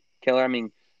 though, Keller, I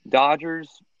mean, Dodgers,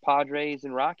 Padres,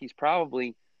 and Rockies,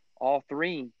 probably all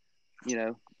 3,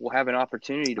 will have an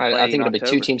opportunity to play. I think it'll be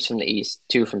 2 teams from the East,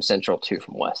 2 from Central, 2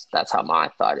 from West. That's how my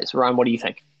thought is. Ryan, what do you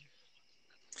think?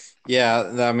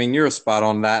 Yeah, I mean, you're spot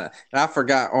on that. And I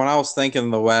forgot when I was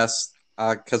thinking the West,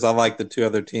 because I like the 2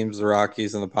 other teams, the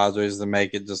Rockies and the Padres, to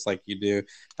make it just like you do.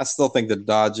 I still think the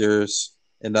Dodgers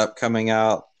end up coming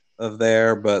out of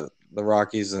there, but the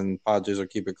Rockies and Padres will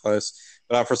keep it close.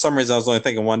 But for some reason, I was only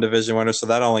thinking 1 division winner, so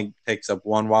that only takes up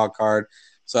 1 wild card.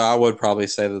 So I would probably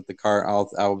say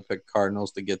that I would pick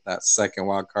Cardinals to get that 2nd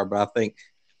wild card. But I think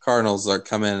Cardinals are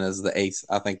coming in as the 8th.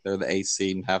 I think they're the 8th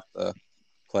seed and have to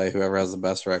play whoever has the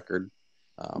best record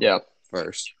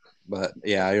first. But,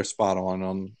 yeah, you're spot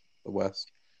on the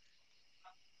West.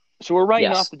 So we're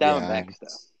writing off the Diamondbacks, though.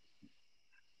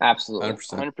 Absolutely.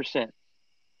 100%.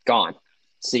 Gone.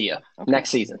 See ya. Okay. Next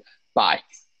season. Bye.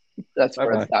 That's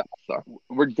where the Diamondbacks are.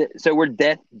 We're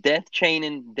death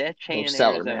chaining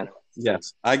Arizona. Man.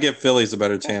 Yes. I give Phillies a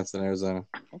better chance than Arizona.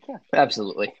 Okay.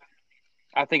 Absolutely.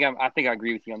 I think I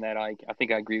agree with you on that, Ike. I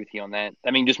think I agree with you on that.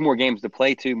 I mean, just more games to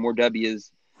play, too, more W's.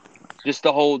 Just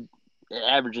the whole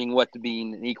averaging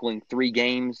equaling 3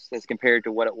 games as compared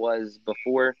to what it was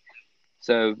before.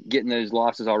 So getting those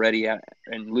losses already and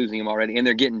losing them already, and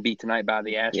they're getting beat tonight by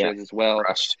the Astros as well.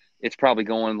 Crushed. It's probably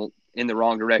going in the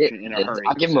wrong direction in a hurry.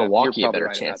 I'll give So Milwaukee you're a better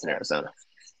probably chance than Arizona.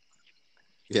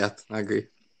 Yeah, I agree.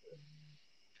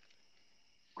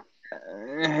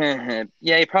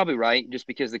 Yeah, you're probably right. Just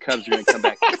because the Cubs are going to come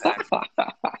back to the pack.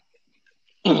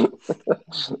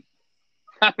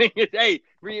 I mean, hey,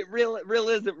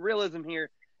 realism here,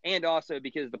 and also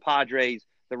because the Padres,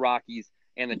 the Rockies,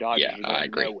 and the Dodgers are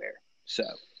going nowhere. So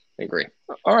I agree.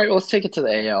 All right, well, let's take it to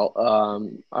the AL.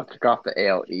 I'll kick off the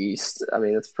AL East. I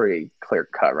mean, it's pretty clear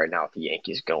cut right now with the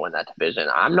Yankees going that division.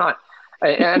 I'm not,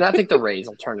 and I think the Rays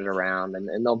will turn it around and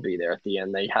they'll be there at the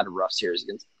end. They had a rough series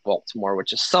against Baltimore,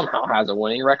 which is somehow has a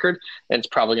winning record, and it's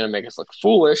probably going to make us look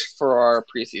foolish for our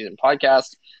preseason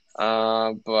podcast.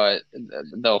 But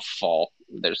they'll fall.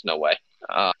 There's no way.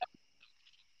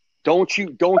 Don't you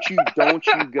go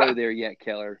there yet,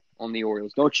 Keller, on the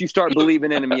Orioles. Don't you start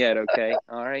believing in them yet, okay?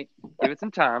 All right? Give it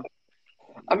some time.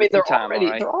 I mean, they're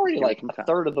already like a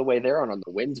third of the way there on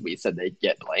the wins we said they'd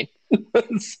get, Blaine.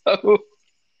 So,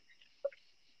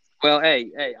 well,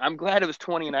 hey, I'm glad it was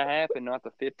 20.5 and not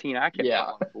the 15 I kept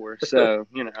going for. So,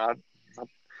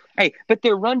 hey, but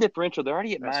their run differential, they're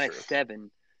already at -7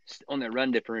 on their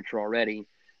run differential already.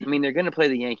 I mean, they're going to play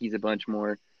the Yankees a bunch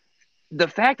more. The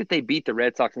fact that they beat the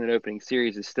Red Sox in that opening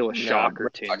series is still a shocker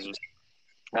to me.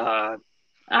 I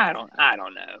don't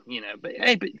know, but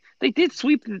hey, but they did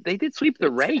sweep the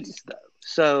Rays though.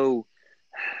 So,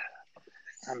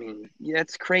 I mean, yeah,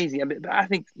 it's crazy. I mean, but I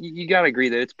think you got to agree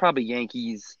that it's probably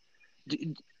Yankees.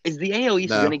 Is the AL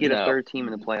East going to get a third team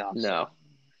in the playoffs? No.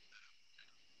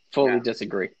 Fully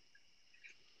disagree.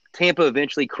 Tampa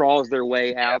eventually crawls their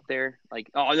way out there. Like,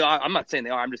 oh no, I'm not saying they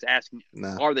are. I'm just asking,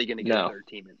 are they going to get a third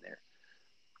team in there?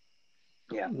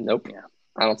 Yeah. Nope. Yeah.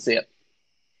 I don't see it.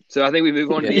 So I think we move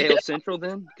on to the AL Central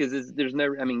then, because there's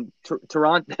no. I mean,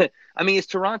 Toronto. I mean, is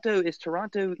Toronto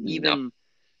even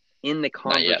in the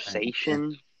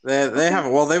conversation? They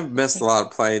haven't. Well, they've missed a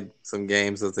lot of some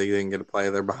games that they didn't get to play.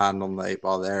 They're behind on the 8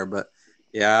 ball there, but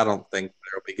yeah, I don't think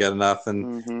they'll be good enough.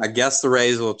 And I guess the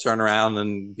Rays will turn around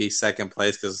and be second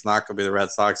place because it's not going to be the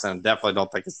Red Sox, and I definitely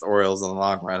don't think it's the Orioles in the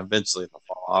long run. Eventually, they'll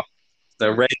fall off.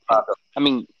 The Rays. I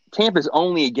mean, Tampa's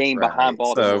only a game behind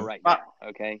Baltimore right now.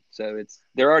 Okay, so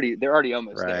they're already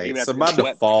almost there. Even so by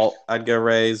default, I'd go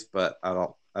Rays, but I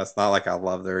don't. That's not like I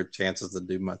love their chances to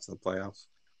do much in the playoffs.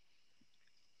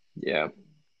 Yeah.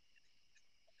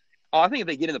 Oh, I think if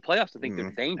they get in the playoffs, I think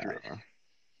they're dangerous.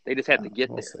 They just have to get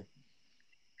there. See.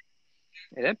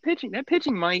 Yeah, that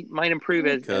pitching might improve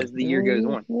as the year goes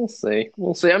on. We'll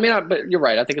see. I mean, but you're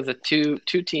right. I think it's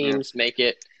two teams make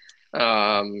it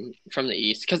from the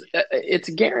East because it's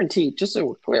guaranteed. Just so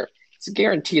we're clear, it's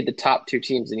guaranteed the top 2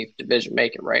 teams in each division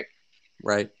make it, right?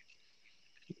 Right.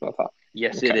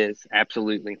 Yes, it is.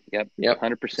 Absolutely. Yep.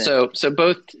 100%. So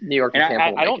both New York and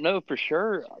Tampa. I don't know for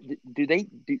sure.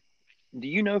 Do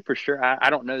you know for sure? I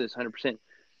don't know this 100%.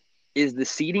 Is the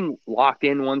seeding locked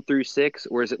in 1 through 6,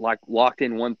 or is it like locked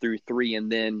in 1 through 3,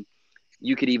 and then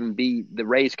you could even the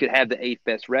Rays could have the 8th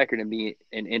best record and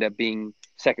end up being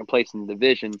second place in the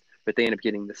division, but they end up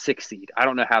getting the 6th seed. I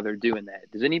don't know how they're doing that.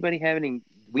 Does anybody have any?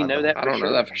 We know that. I don't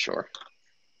know that for sure.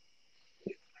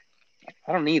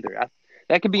 I don't either.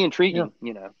 That could be intriguing.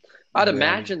 I'd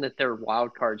imagine that they're a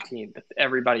wild card team, but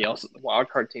everybody else is a wild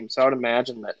card team. So I would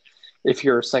imagine that if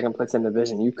you're second place in the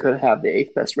division, you could have the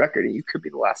 8th best record and you could be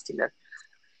the last team in.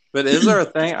 But is there a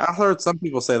thing? I heard some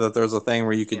people say that there's a thing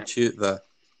where you could choose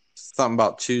something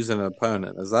about choosing an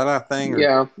opponent. Is that a thing?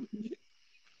 Yeah.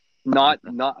 Not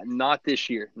this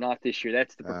year. Not this year.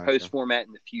 That's the proposed format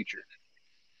in the future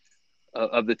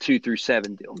of the 2 through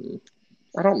 7 deal.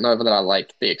 I don't know that I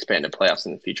like the expanded playoffs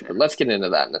in the future, but let's get into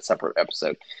that in a separate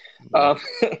episode.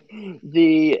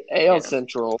 The AL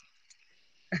Central.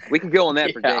 We can go on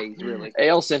that for days, really.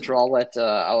 AL Central. I'll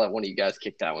let one of you guys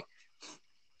kick that one.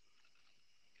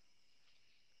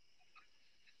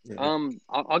 Yeah.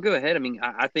 I'll go ahead. I mean,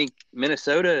 I think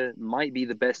Minnesota might be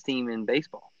the best team in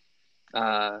baseball.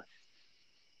 That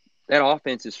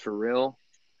offense is for real.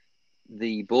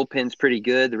 The bullpen's pretty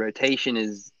good. The rotation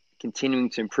is continuing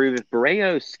to improve. If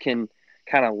Barrios can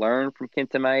kind of learn from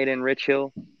Kenta Maeda and Rich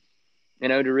Hill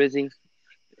and Odorizzi,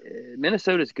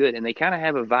 Minnesota's good, and they kind of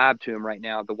have a vibe to them right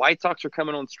now. The White Sox are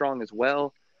coming on strong as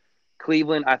well.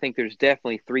 Cleveland, I think there's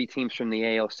definitely 3 teams from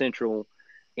the AL Central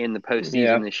in the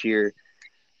postseason this year.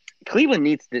 Cleveland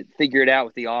needs to figure it out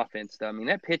with the offense, though. I mean,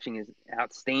 that pitching is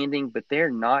outstanding, but they're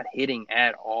not hitting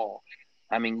at all.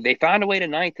 I mean, they found a way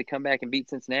tonight to come back and beat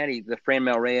Cincinnati. The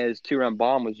Franmil Reyes 2-run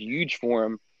bomb was huge for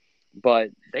them, but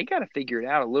they got to figure it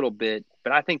out a little bit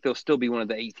but I think they'll still be one of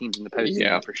the 8 teams in the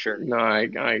postseason for sure. No,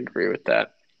 I agree with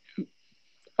that.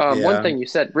 Yeah. One thing you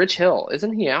said, Rich Hill,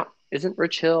 isn't he out? Isn't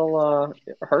Rich Hill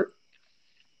hurt?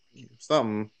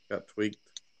 Something got tweaked.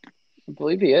 I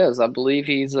believe he is. I believe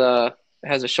he's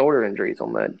has a shoulder injury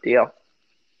on the DL.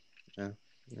 Yeah.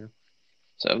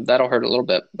 So that'll hurt a little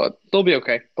bit, but they'll be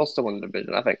okay. They'll still win the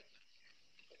division, I think.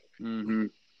 Mm-hmm.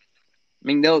 I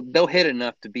mean, they'll hit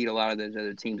enough to beat a lot of those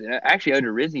other teams. And actually,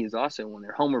 Odorizzi is also one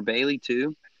there. Homer Bailey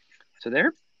too. So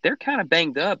they're kind of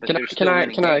banged up. But can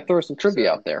I throw some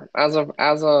trivia out there? As of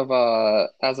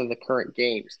the current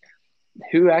games,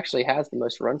 who actually has the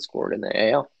most runs scored in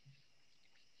the AL?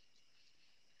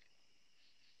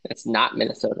 It's not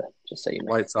Minnesota. Just so you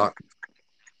know. White Sox.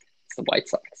 It's the White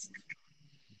Sox.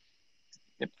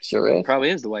 Yep. Sure is.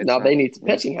 Probably is the White Sox. Now they need some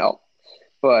Yeah. pitching help.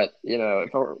 But, you know,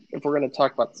 if we're going to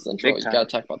talk about the Central, you got to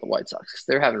talk about the White Sox because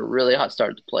they're having a really hot start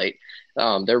at the plate.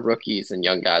 Their rookies and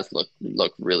young guys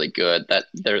look really good. That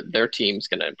their team's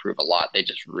going to improve a lot. They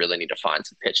just really need to find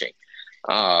some pitching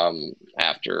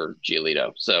after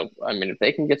Giolito. So, I mean, if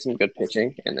they can get some good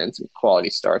pitching and then some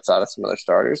quality starts out of some of their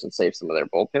starters and save some of their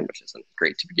bullpen, which isn't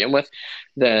great to begin with,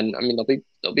 then I mean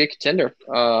they'll be a contender.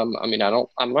 I mean,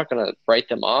 I'm not going to write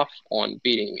them off on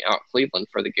beating out Cleveland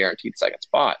for the guaranteed second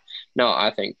spot. No,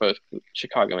 I think both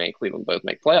Chicago and Cleveland both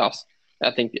make playoffs. I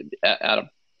think out of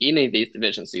any of these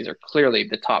divisions, these are clearly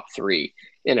the top three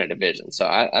in a division. So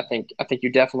I think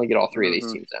you definitely get all three of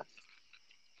these teams in.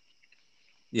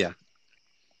 Yeah.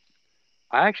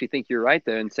 I actually think you're right,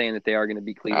 though, in saying that they are going to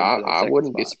be Cleveland. I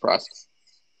wouldn't be surprised.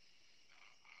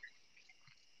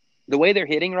 The way they're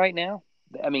hitting right now,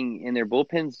 I mean, and their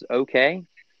bullpen's okay.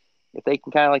 If they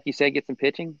can kind of, like you said, get some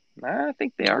pitching, I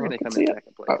think they are going to come in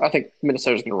second place. I think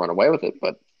Minnesota's going to run away with it,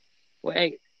 but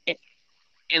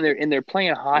and they're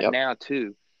playing hot now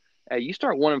too. You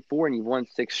start 1-4 and you've won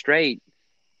 6 straight.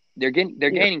 They're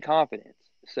gaining confidence.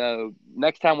 So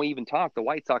next time we even talk, the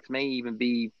White Sox may even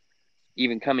be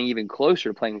coming even closer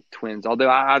to playing with the Twins. Although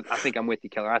I think I'm with you,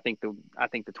 Keller. I think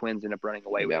the Twins end up running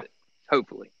away with it.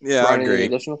 Hopefully. Yeah, I agree. Any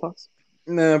additional thoughts?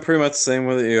 No, pretty much the same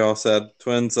with what you all said.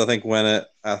 Twins, I think, win it.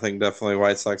 I think definitely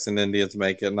White Sox and Indians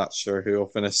make it. Not sure who will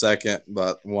finish second,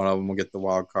 but one of them will get the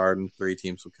wild card, and 3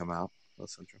 teams will come out.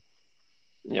 That's central.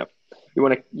 Yep. You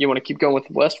want to keep going with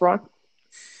the West, Ron?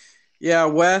 Yeah,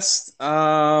 West.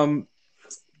 I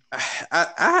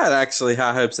had actually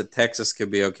high hopes that Texas could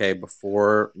be okay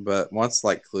before, but once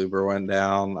like Kluber went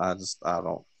down, I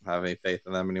don't have any faith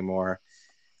in them anymore.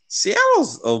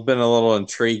 Seattle's been a little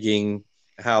intriguing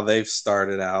how they've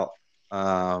started out,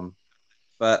 but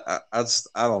I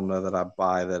don't know that I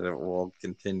buy that it will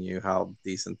continue how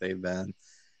decent they've been.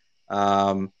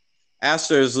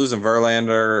 Astros losing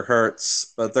Verlander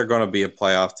hurts, but they're going to be a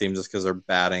playoff team just because their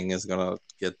batting is going to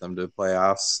get them to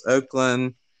playoffs.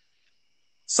 Oakland,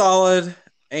 solid.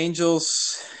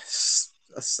 Angels,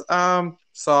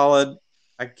 solid.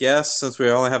 I guess since we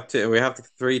only have 2, we have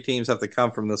 3 teams have to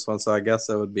come from this one, so I guess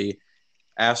that would be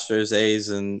Astros, A's,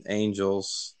 and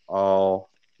Angels all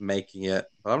making it.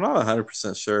 But I'm not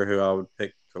 100% sure who I would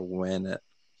pick to win it,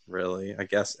 really. I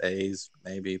guess A's,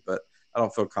 maybe, but I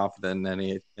don't feel confident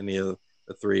in any of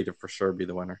the 3 to for sure be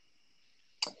the winner.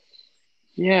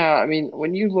 Yeah, I mean,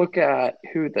 when you look at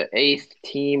who the 8th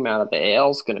team out of the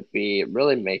AL is going to be, it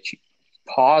really makes you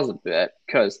pause a bit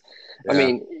because, I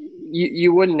mean,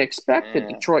 you wouldn't expect the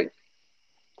Detroit.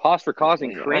 Pause for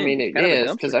causing cringe. I mean, it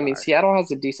is because, I mean, Seattle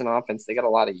has a decent offense. They got a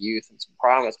lot of youth and some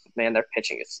promise, but, man, their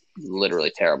pitching is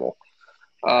literally terrible.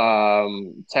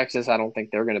 Texas, I don't think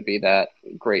they're going to be that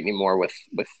great anymore with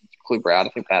Kluber out. I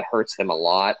think that hurts them a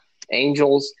lot.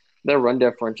 Angels, their run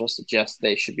differential suggests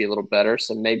they should be a little better,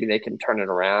 so maybe they can turn it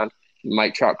around.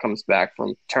 Mike Trout comes back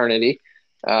from paternity.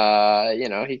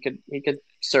 He could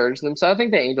surge them. So I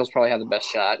think the Angels probably have the best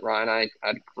shot. Ryan,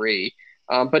 I'd agree.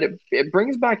 But it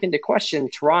brings back into question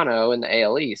Toronto and the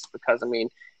AL East because, I mean,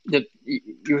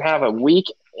 you have a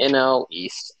weaker NL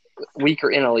East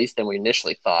than we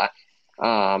initially thought.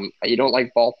 You don't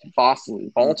like Boston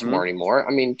and Baltimore anymore.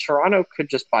 I mean, Toronto could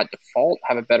just by default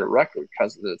have a better record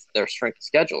because of their strength of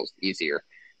schedule is easier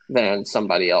than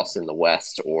somebody else in the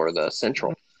West or the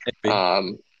Central.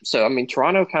 So, I mean,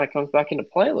 Toronto kind of comes back into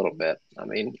play a little bit. I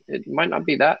mean, it might not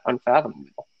be that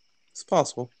unfathomable. It's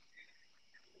possible.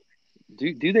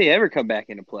 Do they ever come back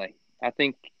into play? I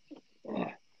think,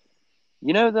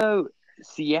 though,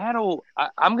 Seattle,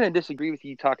 I'm going to disagree with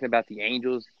you talking about the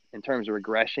Angels in terms of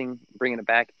regression, bringing it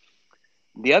back.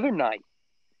 The other night,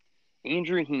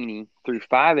 Andrew Heaney, through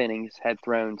 5 innings, had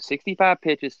thrown 65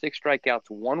 pitches, 6 strikeouts,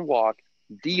 1 walk,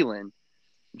 dealing.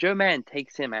 Joe Madden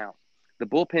takes him out. The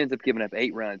bullpen ends up giving up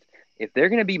 8 runs. If they're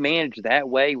going to be managed that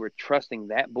way, we're trusting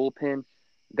that bullpen,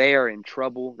 they are in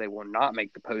trouble. They will not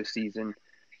make the postseason.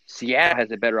 Seattle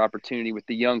has a better opportunity with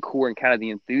the young core and kind of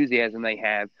the enthusiasm they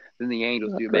have than the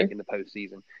Angels do making the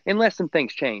postseason, unless some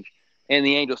things change and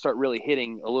the Angels start really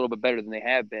hitting a little bit better than they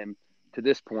have been to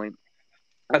this point.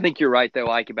 I think you're right though,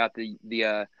 Ike, about the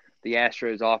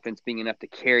Astros offense being enough to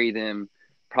carry them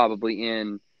probably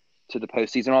in to the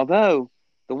postseason. Although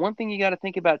the one thing you got to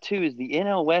think about too is the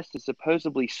NL West is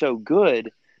supposedly so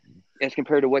good as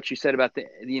compared to what you said about the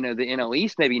NL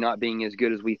East maybe not being as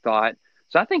good as we thought.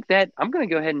 So I think that I'm going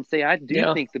to go ahead and say I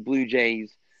do think the Blue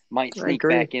Jays might sneak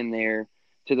back in there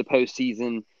to the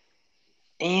postseason.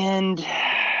 And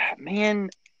man,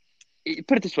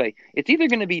 put it this way: it's either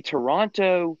going to be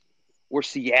Toronto or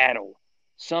Seattle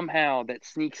somehow that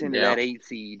sneaks into that 8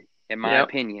 seed, in my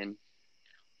opinion,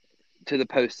 to the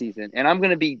postseason. And I'm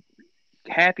going to be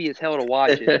happy as hell to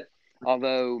watch it,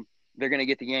 although they're going to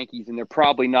get the Yankees and they're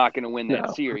probably not going to win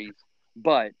that series.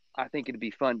 But I think it'd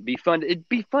be fun. It'd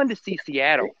be fun to see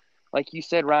Seattle, like you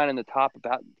said, Ryan, in the top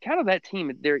about kind of that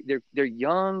team. They're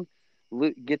young,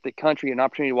 get the country an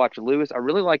opportunity to watch Lewis. I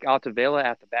really like Altavella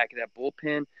at the back of that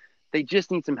bullpen. They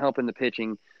just need some help in the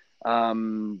pitching,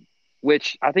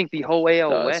 which I think the whole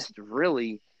AL West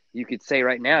really, you could say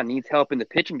right now, needs help in the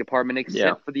pitching department,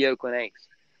 except for the Oakland A's.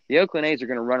 The Oakland A's are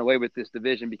going to run away with this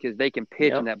division because they can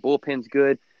pitch and that bullpen's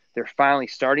good. They're finally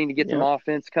starting to get some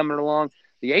offense coming along.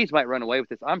 The A's might run away with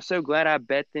this. I'm so glad I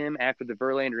bet them after the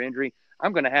Verlander injury.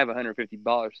 I'm going to have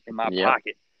 $150 in my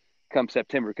pocket come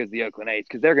September because of the Oakland A's,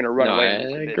 because they're going to run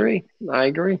away. I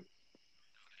agree.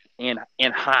 And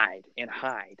hide.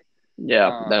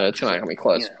 Yeah, no, it's not going to be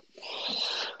close.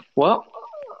 Well,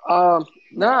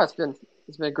 no, it's been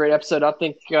a great episode. I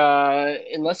think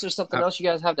unless there's something else you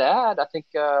guys have to add, I think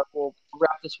we'll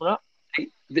wrap this one up.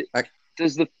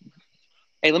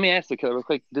 Hey, let me ask you real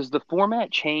quick. Does the format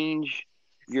change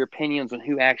your opinions on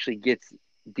who actually gets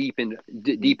deep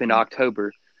into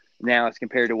October now as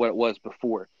compared to what it was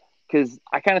before? Because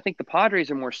I kind of think the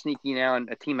Padres are more sneaky now, and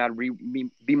a team I'd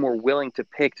be more willing to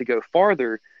pick to go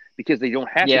farther because they don't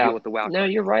have to deal with the wild card. No,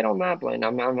 you're right on that, Blaine.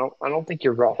 I don't think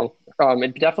you're wrong.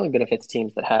 It definitely benefits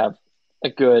teams that have a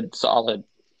good, solid,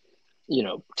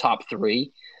 top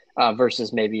 3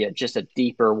 versus maybe just a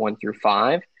deeper 1 through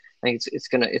 5. I think it's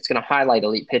gonna highlight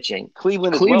elite pitching.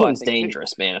 Cleveland's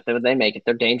dangerous, man. If they make it,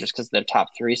 they're dangerous because their top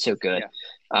 3 is so good.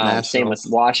 Same with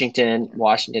Washington.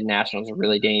 Washington Nationals are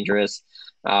really dangerous.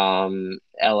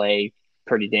 LA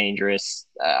pretty dangerous,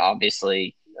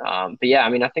 obviously. But yeah, I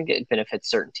mean, I think it benefits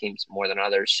certain teams more than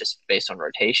others just based on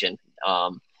rotation,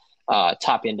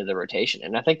 top end of the rotation,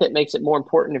 and I think that makes it more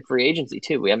important in free agency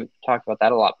too. We haven't talked about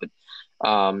that a lot, but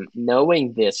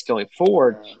knowing this going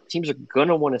forward, teams are going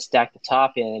to want to stack the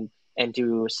top end and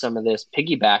do some of this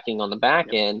piggybacking on the back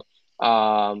end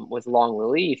with long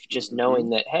relief, just knowing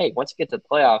that, hey, once you get to the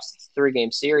playoffs, it's a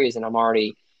 3-game series and I'm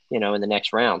already, in the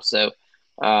next round. So,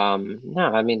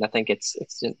 no, I mean, I think it's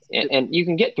and you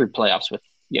can get through playoffs with,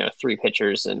 3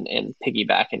 pitchers and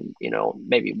piggybacking,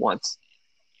 maybe once.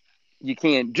 You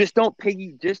can just don't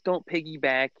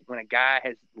piggyback when a guy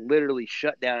has literally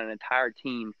shut down an entire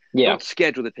team. Don't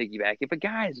schedule the piggyback. If a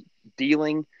guy is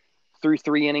dealing through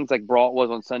 3 innings like Brault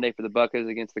was on Sunday for the Buccos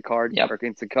against the Cards or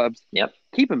against the Cubs,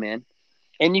 keep him in.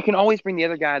 And you can always bring the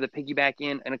other guy the piggyback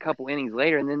in a couple innings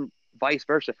later, and then vice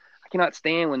versa. I cannot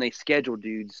stand when they schedule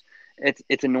dudes.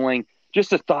 It's annoying.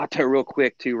 Just a thought to real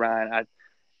quick too, Ryan.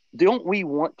 Don't we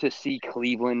want to see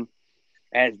Cleveland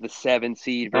as the 7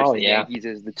 seed versus the Yankees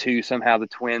as the 2, somehow the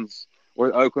Twins,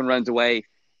 or Oakland runs away,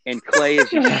 and Clay is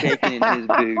just shaking in his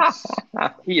boots.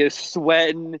 He is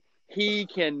sweating. He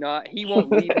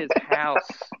won't leave his house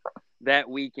that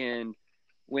weekend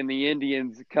when the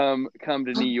Indians come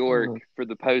to New York for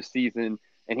the postseason,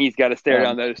 and he's got to stare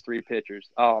down those 3 pitchers.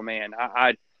 Oh man,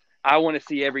 I want to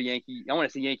see every Yankee. I want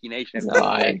to see Yankee Nation. No,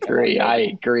 I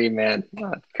agree, man.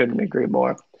 I couldn't agree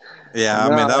more. Yeah,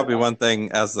 I mean that would be one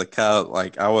thing as the Cub.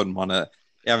 Like I wouldn't want to.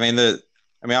 Yeah, I mean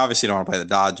obviously you don't want to play the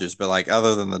Dodgers, but like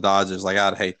other than the Dodgers, like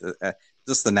I'd hate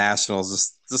just the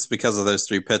Nationals, just because of those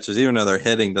 3 pitchers. Even though their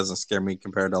hitting doesn't scare me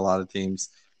compared to a lot of teams,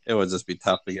 it would just be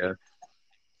tough to go.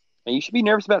 And you should be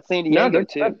nervous about San Diego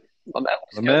too.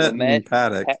 Lamet and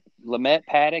Paddock. Lamet,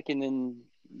 Paddock, and then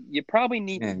you probably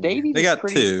need Davies. They got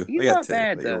 2. He's not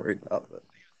bad though.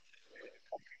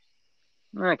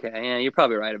 Okay, yeah, you're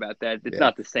probably right about that. It's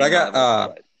not the same. I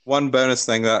got one bonus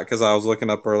thing because I was looking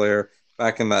up earlier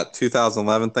back in that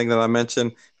 2011 thing that I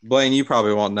mentioned. Blaine, you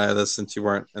probably won't know this since you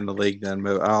weren't in the league then,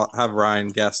 but I'll have Ryan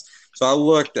guess. So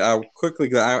I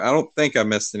quickly, I don't think I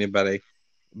missed anybody,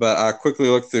 but I quickly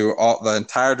looked through the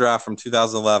entire draft from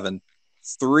 2011,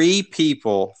 three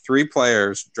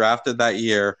players drafted that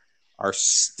year are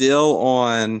still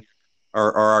on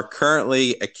or are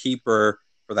currently a keeper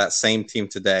for that same team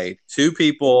today. Two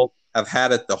people have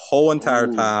had it the whole entire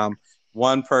time.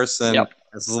 One person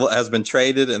has been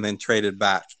traded and then traded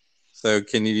back. So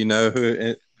can you know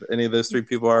who any of those three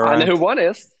people are? I know who one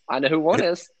is.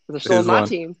 They're still on my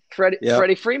team.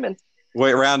 Freddie Freeman.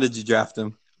 What round did you draft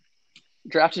him?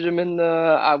 Drafted him in the,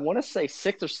 I want to say,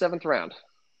 6th or 7th round.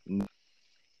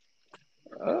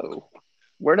 Oh.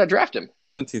 Where did I draft him?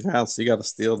 17th round, so you got to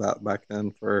steal that back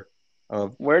then for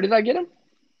where did I get him?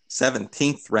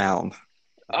 17th round.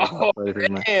 Oh,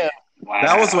 man. Wow.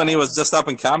 That was when he was just up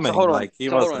and coming. So hold on. Like he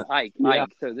wasn't. Ike.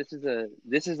 So this is a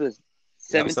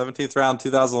 17th round,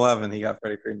 2011. He got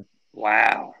Freddie Freeman.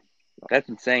 Wow, that's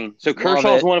insane. So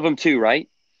Kershaw's one of them too, right?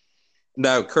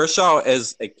 No, Kershaw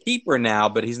is a keeper now,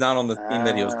 but he's not on the team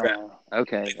that he was drafted.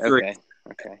 Okay.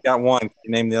 Got one. Can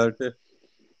you name the other two?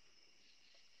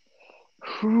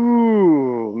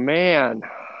 Ooh, man.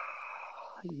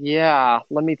 Yeah,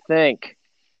 let me think.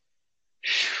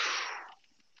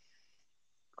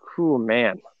 Ooh,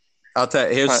 man. I'll tell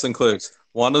you, here's some clues.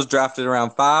 One was drafted in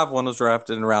round 5, one was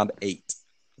drafted in round 8.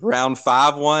 Round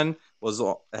 5 one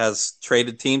has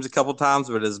traded teams a couple times,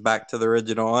 but is back to the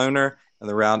original owner, and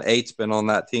the round 8's been on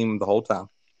that team the whole time.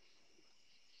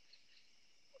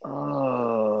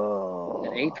 Oh.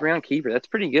 An 8th round keeper. That's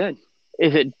pretty good.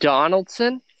 Is it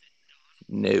Donaldson?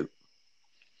 No.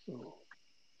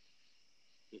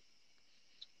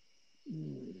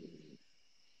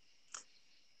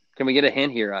 Can we get a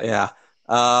hint here? Yeah.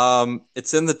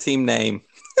 It's in the team name.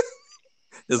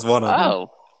 Is one of them.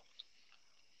 Oh.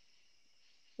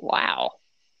 Wow.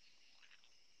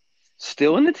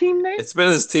 Still in the team name? It's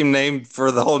been his team name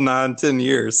for the whole 9-10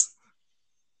 years.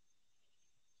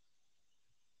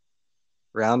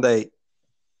 Round 8.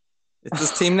 It's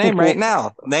his team name right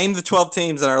now. Name the 12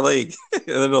 teams in our league, and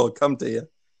it'll come to you.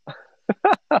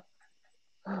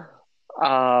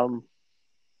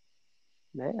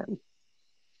 Man.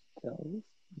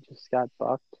 Just got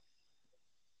bucked.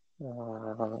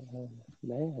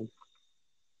 Man.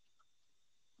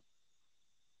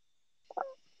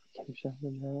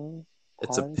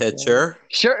 It's a pitcher.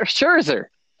 Scherzer.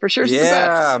 For Scherzer the best.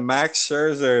 Yeah, Max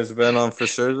Scherzer has been on For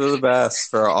Scherzer the Best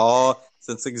for all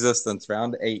since existence.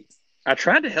 Round 8. I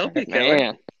tried to help you, Keller.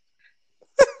 Man.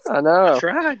 I know.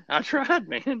 I tried,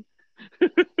 man.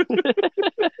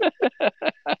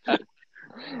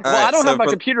 Well, I don't have my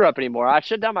computer up anymore. I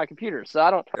shut down my computer, so I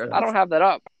don't have that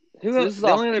up. Who else? The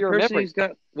only other person who's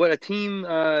got a team?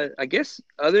 I guess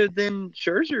other than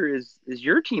Scherzer is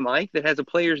your team, Mike, that has a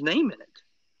player's name in it.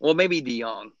 Well, maybe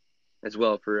DeYoung as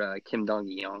well for Kim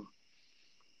Dong-Young.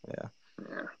 Yeah,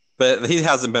 but he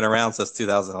hasn't been around since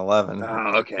 2011.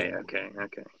 Oh, okay.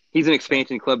 He's an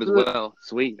expansion club as well.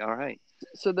 Sweet. All right.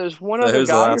 So there's one other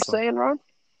guy you're saying, Ron?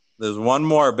 There's one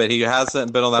more, but he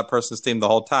hasn't been on that person's team the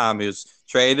whole time. He was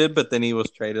traded, but then he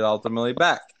was traded ultimately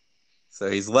back.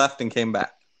 So he's left and came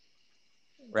back.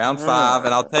 Round 5,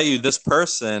 and I'll tell you, this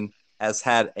person has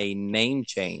had a name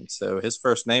change. So his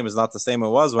first name is not the same it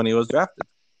was when he was drafted.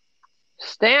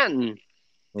 Stanton.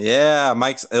 Yeah,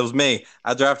 it was me.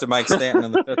 I drafted Mike Stanton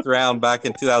in the 5th round back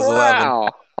in 2011. Wow.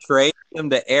 Traded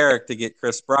him to Eric to get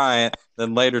Chris Bryant,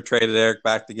 then later traded Eric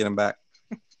back to get him back.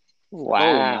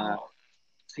 Wow.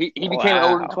 He became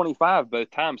older than 25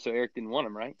 both times, so Eric didn't want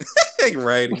him, right?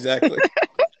 Right, exactly.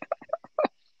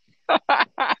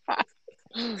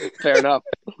 Fair enough.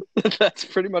 That's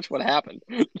pretty much what happened.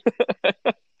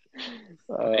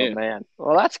 Man.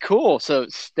 Well, that's cool. So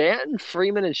Stanton,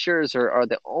 Freeman, and Scherzer are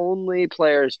the only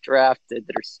players drafted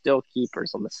that are still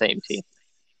keepers on the same team.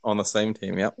 On the same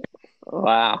team, yep.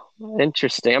 Wow.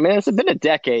 Interesting. I mean, it's been a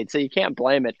decade, so you can't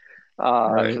blame it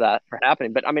for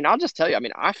happening. But, I mean, I'll just tell you,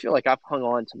 I feel like I've hung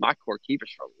on to my core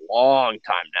keepers for a long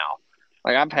time now.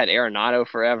 Like, I've had Arenado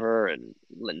forever and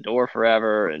Lindor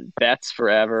forever and Betts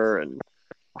forever. And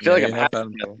I feel like I've had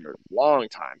them for a long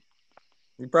time.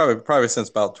 You probably since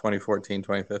about 2014,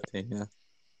 2015, yeah.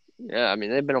 Yeah, I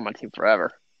mean, they've been on my team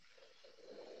forever.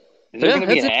 Is there going to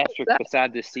be an asterisk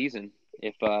beside this season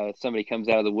if somebody comes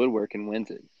out of the woodwork and wins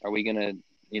it? Are we going to,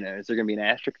 is there going to be an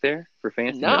asterisk there for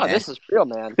fans? No, this is real,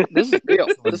 man. This is real.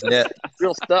 This is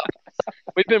real stuff.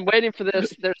 We've been waiting for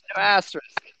this. There's no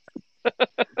asterisk.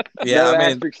 Yeah, no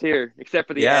asterisks here, except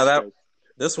for the Astros.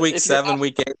 This week 7,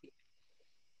 week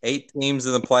 8 teams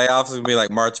in the playoffs is going to be like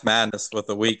March Madness with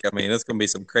a week. I mean, it's going to be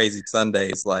some crazy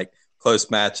Sundays, like close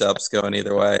matchups going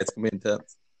either way. It's going to be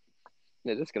intense.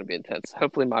 It is going to be intense.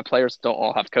 Hopefully my players don't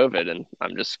all have COVID and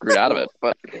I'm just screwed out of it.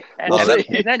 But has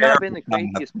that not been the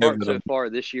craziest part so far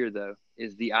this year, though,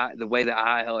 is the way the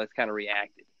IL has kind of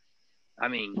reacted? I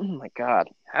mean, Oh my God.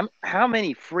 how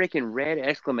many freaking red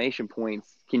exclamation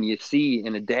points can you see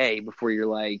in a day before you're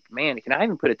like, man, can I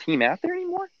even put a team out there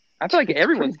anymore? I feel like It's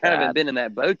everyone's pretty kind of bad. been in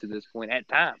that boat to this point at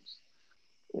times.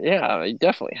 Yeah, you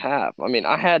definitely have. I mean,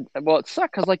 it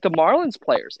sucked because like the Marlins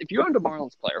players, if you owned a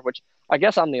Marlins player, which I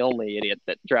guess I'm the only idiot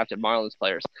that drafted Marlins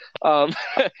players, um,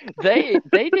 they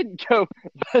didn't go,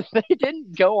 they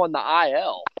didn't go on the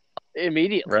IL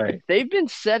immediately. Right. They've been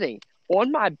sitting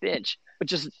on my bench, but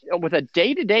just with a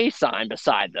day-to-day sign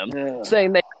beside them Ugh.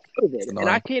 saying they have It's COVID, and I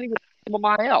annoying. can't even put them on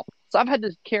my IL. So I've had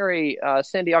to carry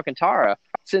Sandy Alcantara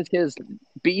since his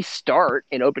beast start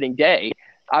in opening day.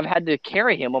 I've had to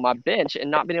carry him on my bench and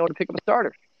not been able to pick up a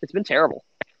starter. It's been terrible.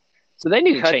 So they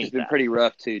need to Cuts change has been that. pretty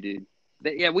rough too, dude.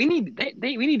 We need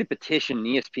to petition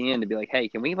ESPN to be like, hey,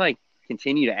 can we like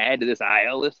continue to add to this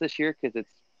IL list this year because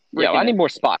it's Yeah, I freaking need more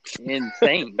spots.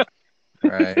 insane.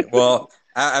 Right. Well,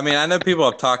 I mean, I know people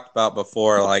have talked about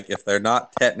before, like if they're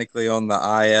not technically on the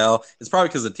IL, it's probably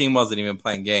because the team wasn't even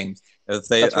playing games. If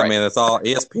they, That's I right. mean, it's all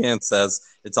ESPN says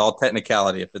it's all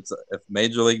technicality. If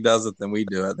Major League does it, then we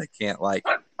do it. They can't like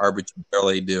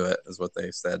arbitrarily do it, is what they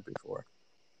said before.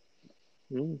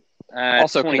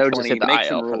 Also, Cano just 2020, hit the make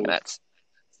some IL for the rules. Mets.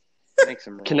 Make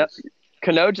some Cano, rules.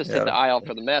 Cano just hit Yeah. the IL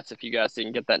for the Mets. If you guys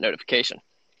didn't get that notification,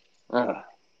 Ugh.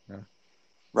 Yeah.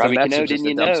 Robbie Mets Cano, are just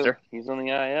didn't a you know dumpster. he's on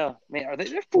the IL? Man,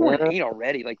 they're 4-8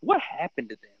 already? Like, what happened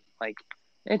to them? Like,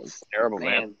 it's Terrible, man.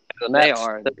 man. The Mets. They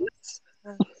are.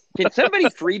 Can somebody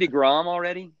free DeGrom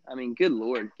already? I mean, good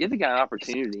Lord. Give the guy an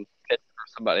opportunity. For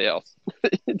somebody else.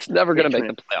 It's never going to make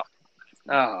the playoffs.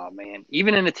 Oh, man.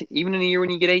 Even in a year when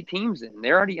you get 8 teams in,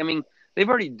 they've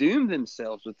already doomed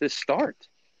themselves with this start.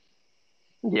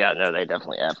 Yeah, no, they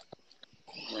definitely have.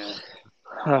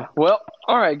 Yeah. Well,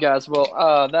 all right, guys.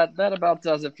 Well, that about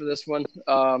does it for this one.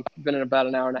 Been in about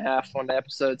an hour and a half on the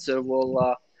episode, so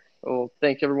we'll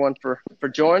thank everyone for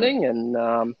joining,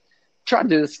 and try to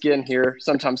do this again here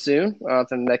sometime soon,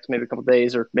 within the next maybe a couple of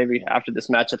days, or maybe after this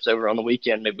matchup's over on the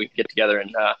weekend. Maybe we can get together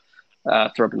and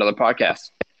throw up another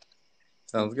podcast.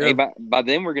 Sounds good. Hey, by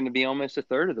then we're going to be almost a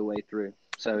third of the way through,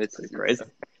 so it's Crazy.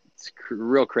 It's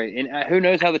real crazy, and who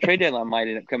knows how the trade deadline might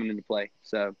end up coming into play.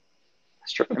 So.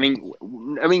 I mean,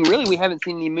 really, we haven't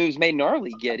seen any moves made in our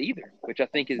league yet either, which I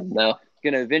think is No.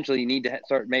 going to eventually need to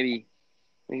start. Maybe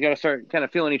we got to start kind of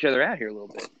feeling each other out here a little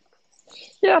bit.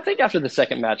 Yeah, I think after the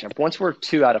second matchup, once we're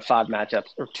 2 out of 5 matchups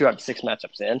or 2 out of 6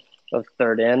 matchups in, the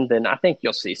third in, then I think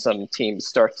you'll see some teams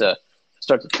start to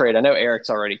trade. I know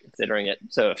Eric's already considering it,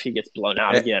 so if he gets blown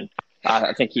out again,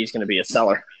 I think he's going to be a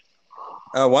seller.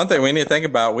 One thing we need to think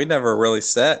about, we never really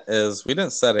we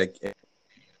didn't set a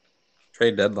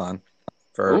trade deadline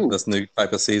for this new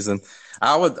type of season.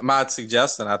 My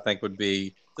suggestion, I think, would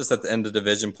be just at the end of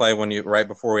division play right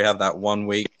before we have that 1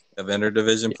 week of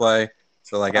interdivision play.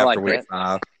 So like after week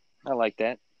 5. I like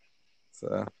that.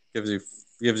 So gives you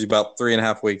about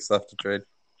 3.5 weeks left to trade.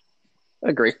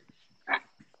 Agree.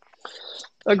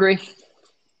 Okay.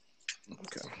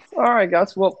 All right,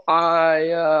 guys. Well,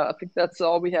 I think that's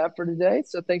all we have for today.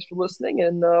 So thanks for listening,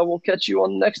 and we'll catch you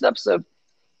on the next episode.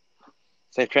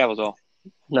 Safe travels, all.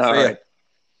 All right.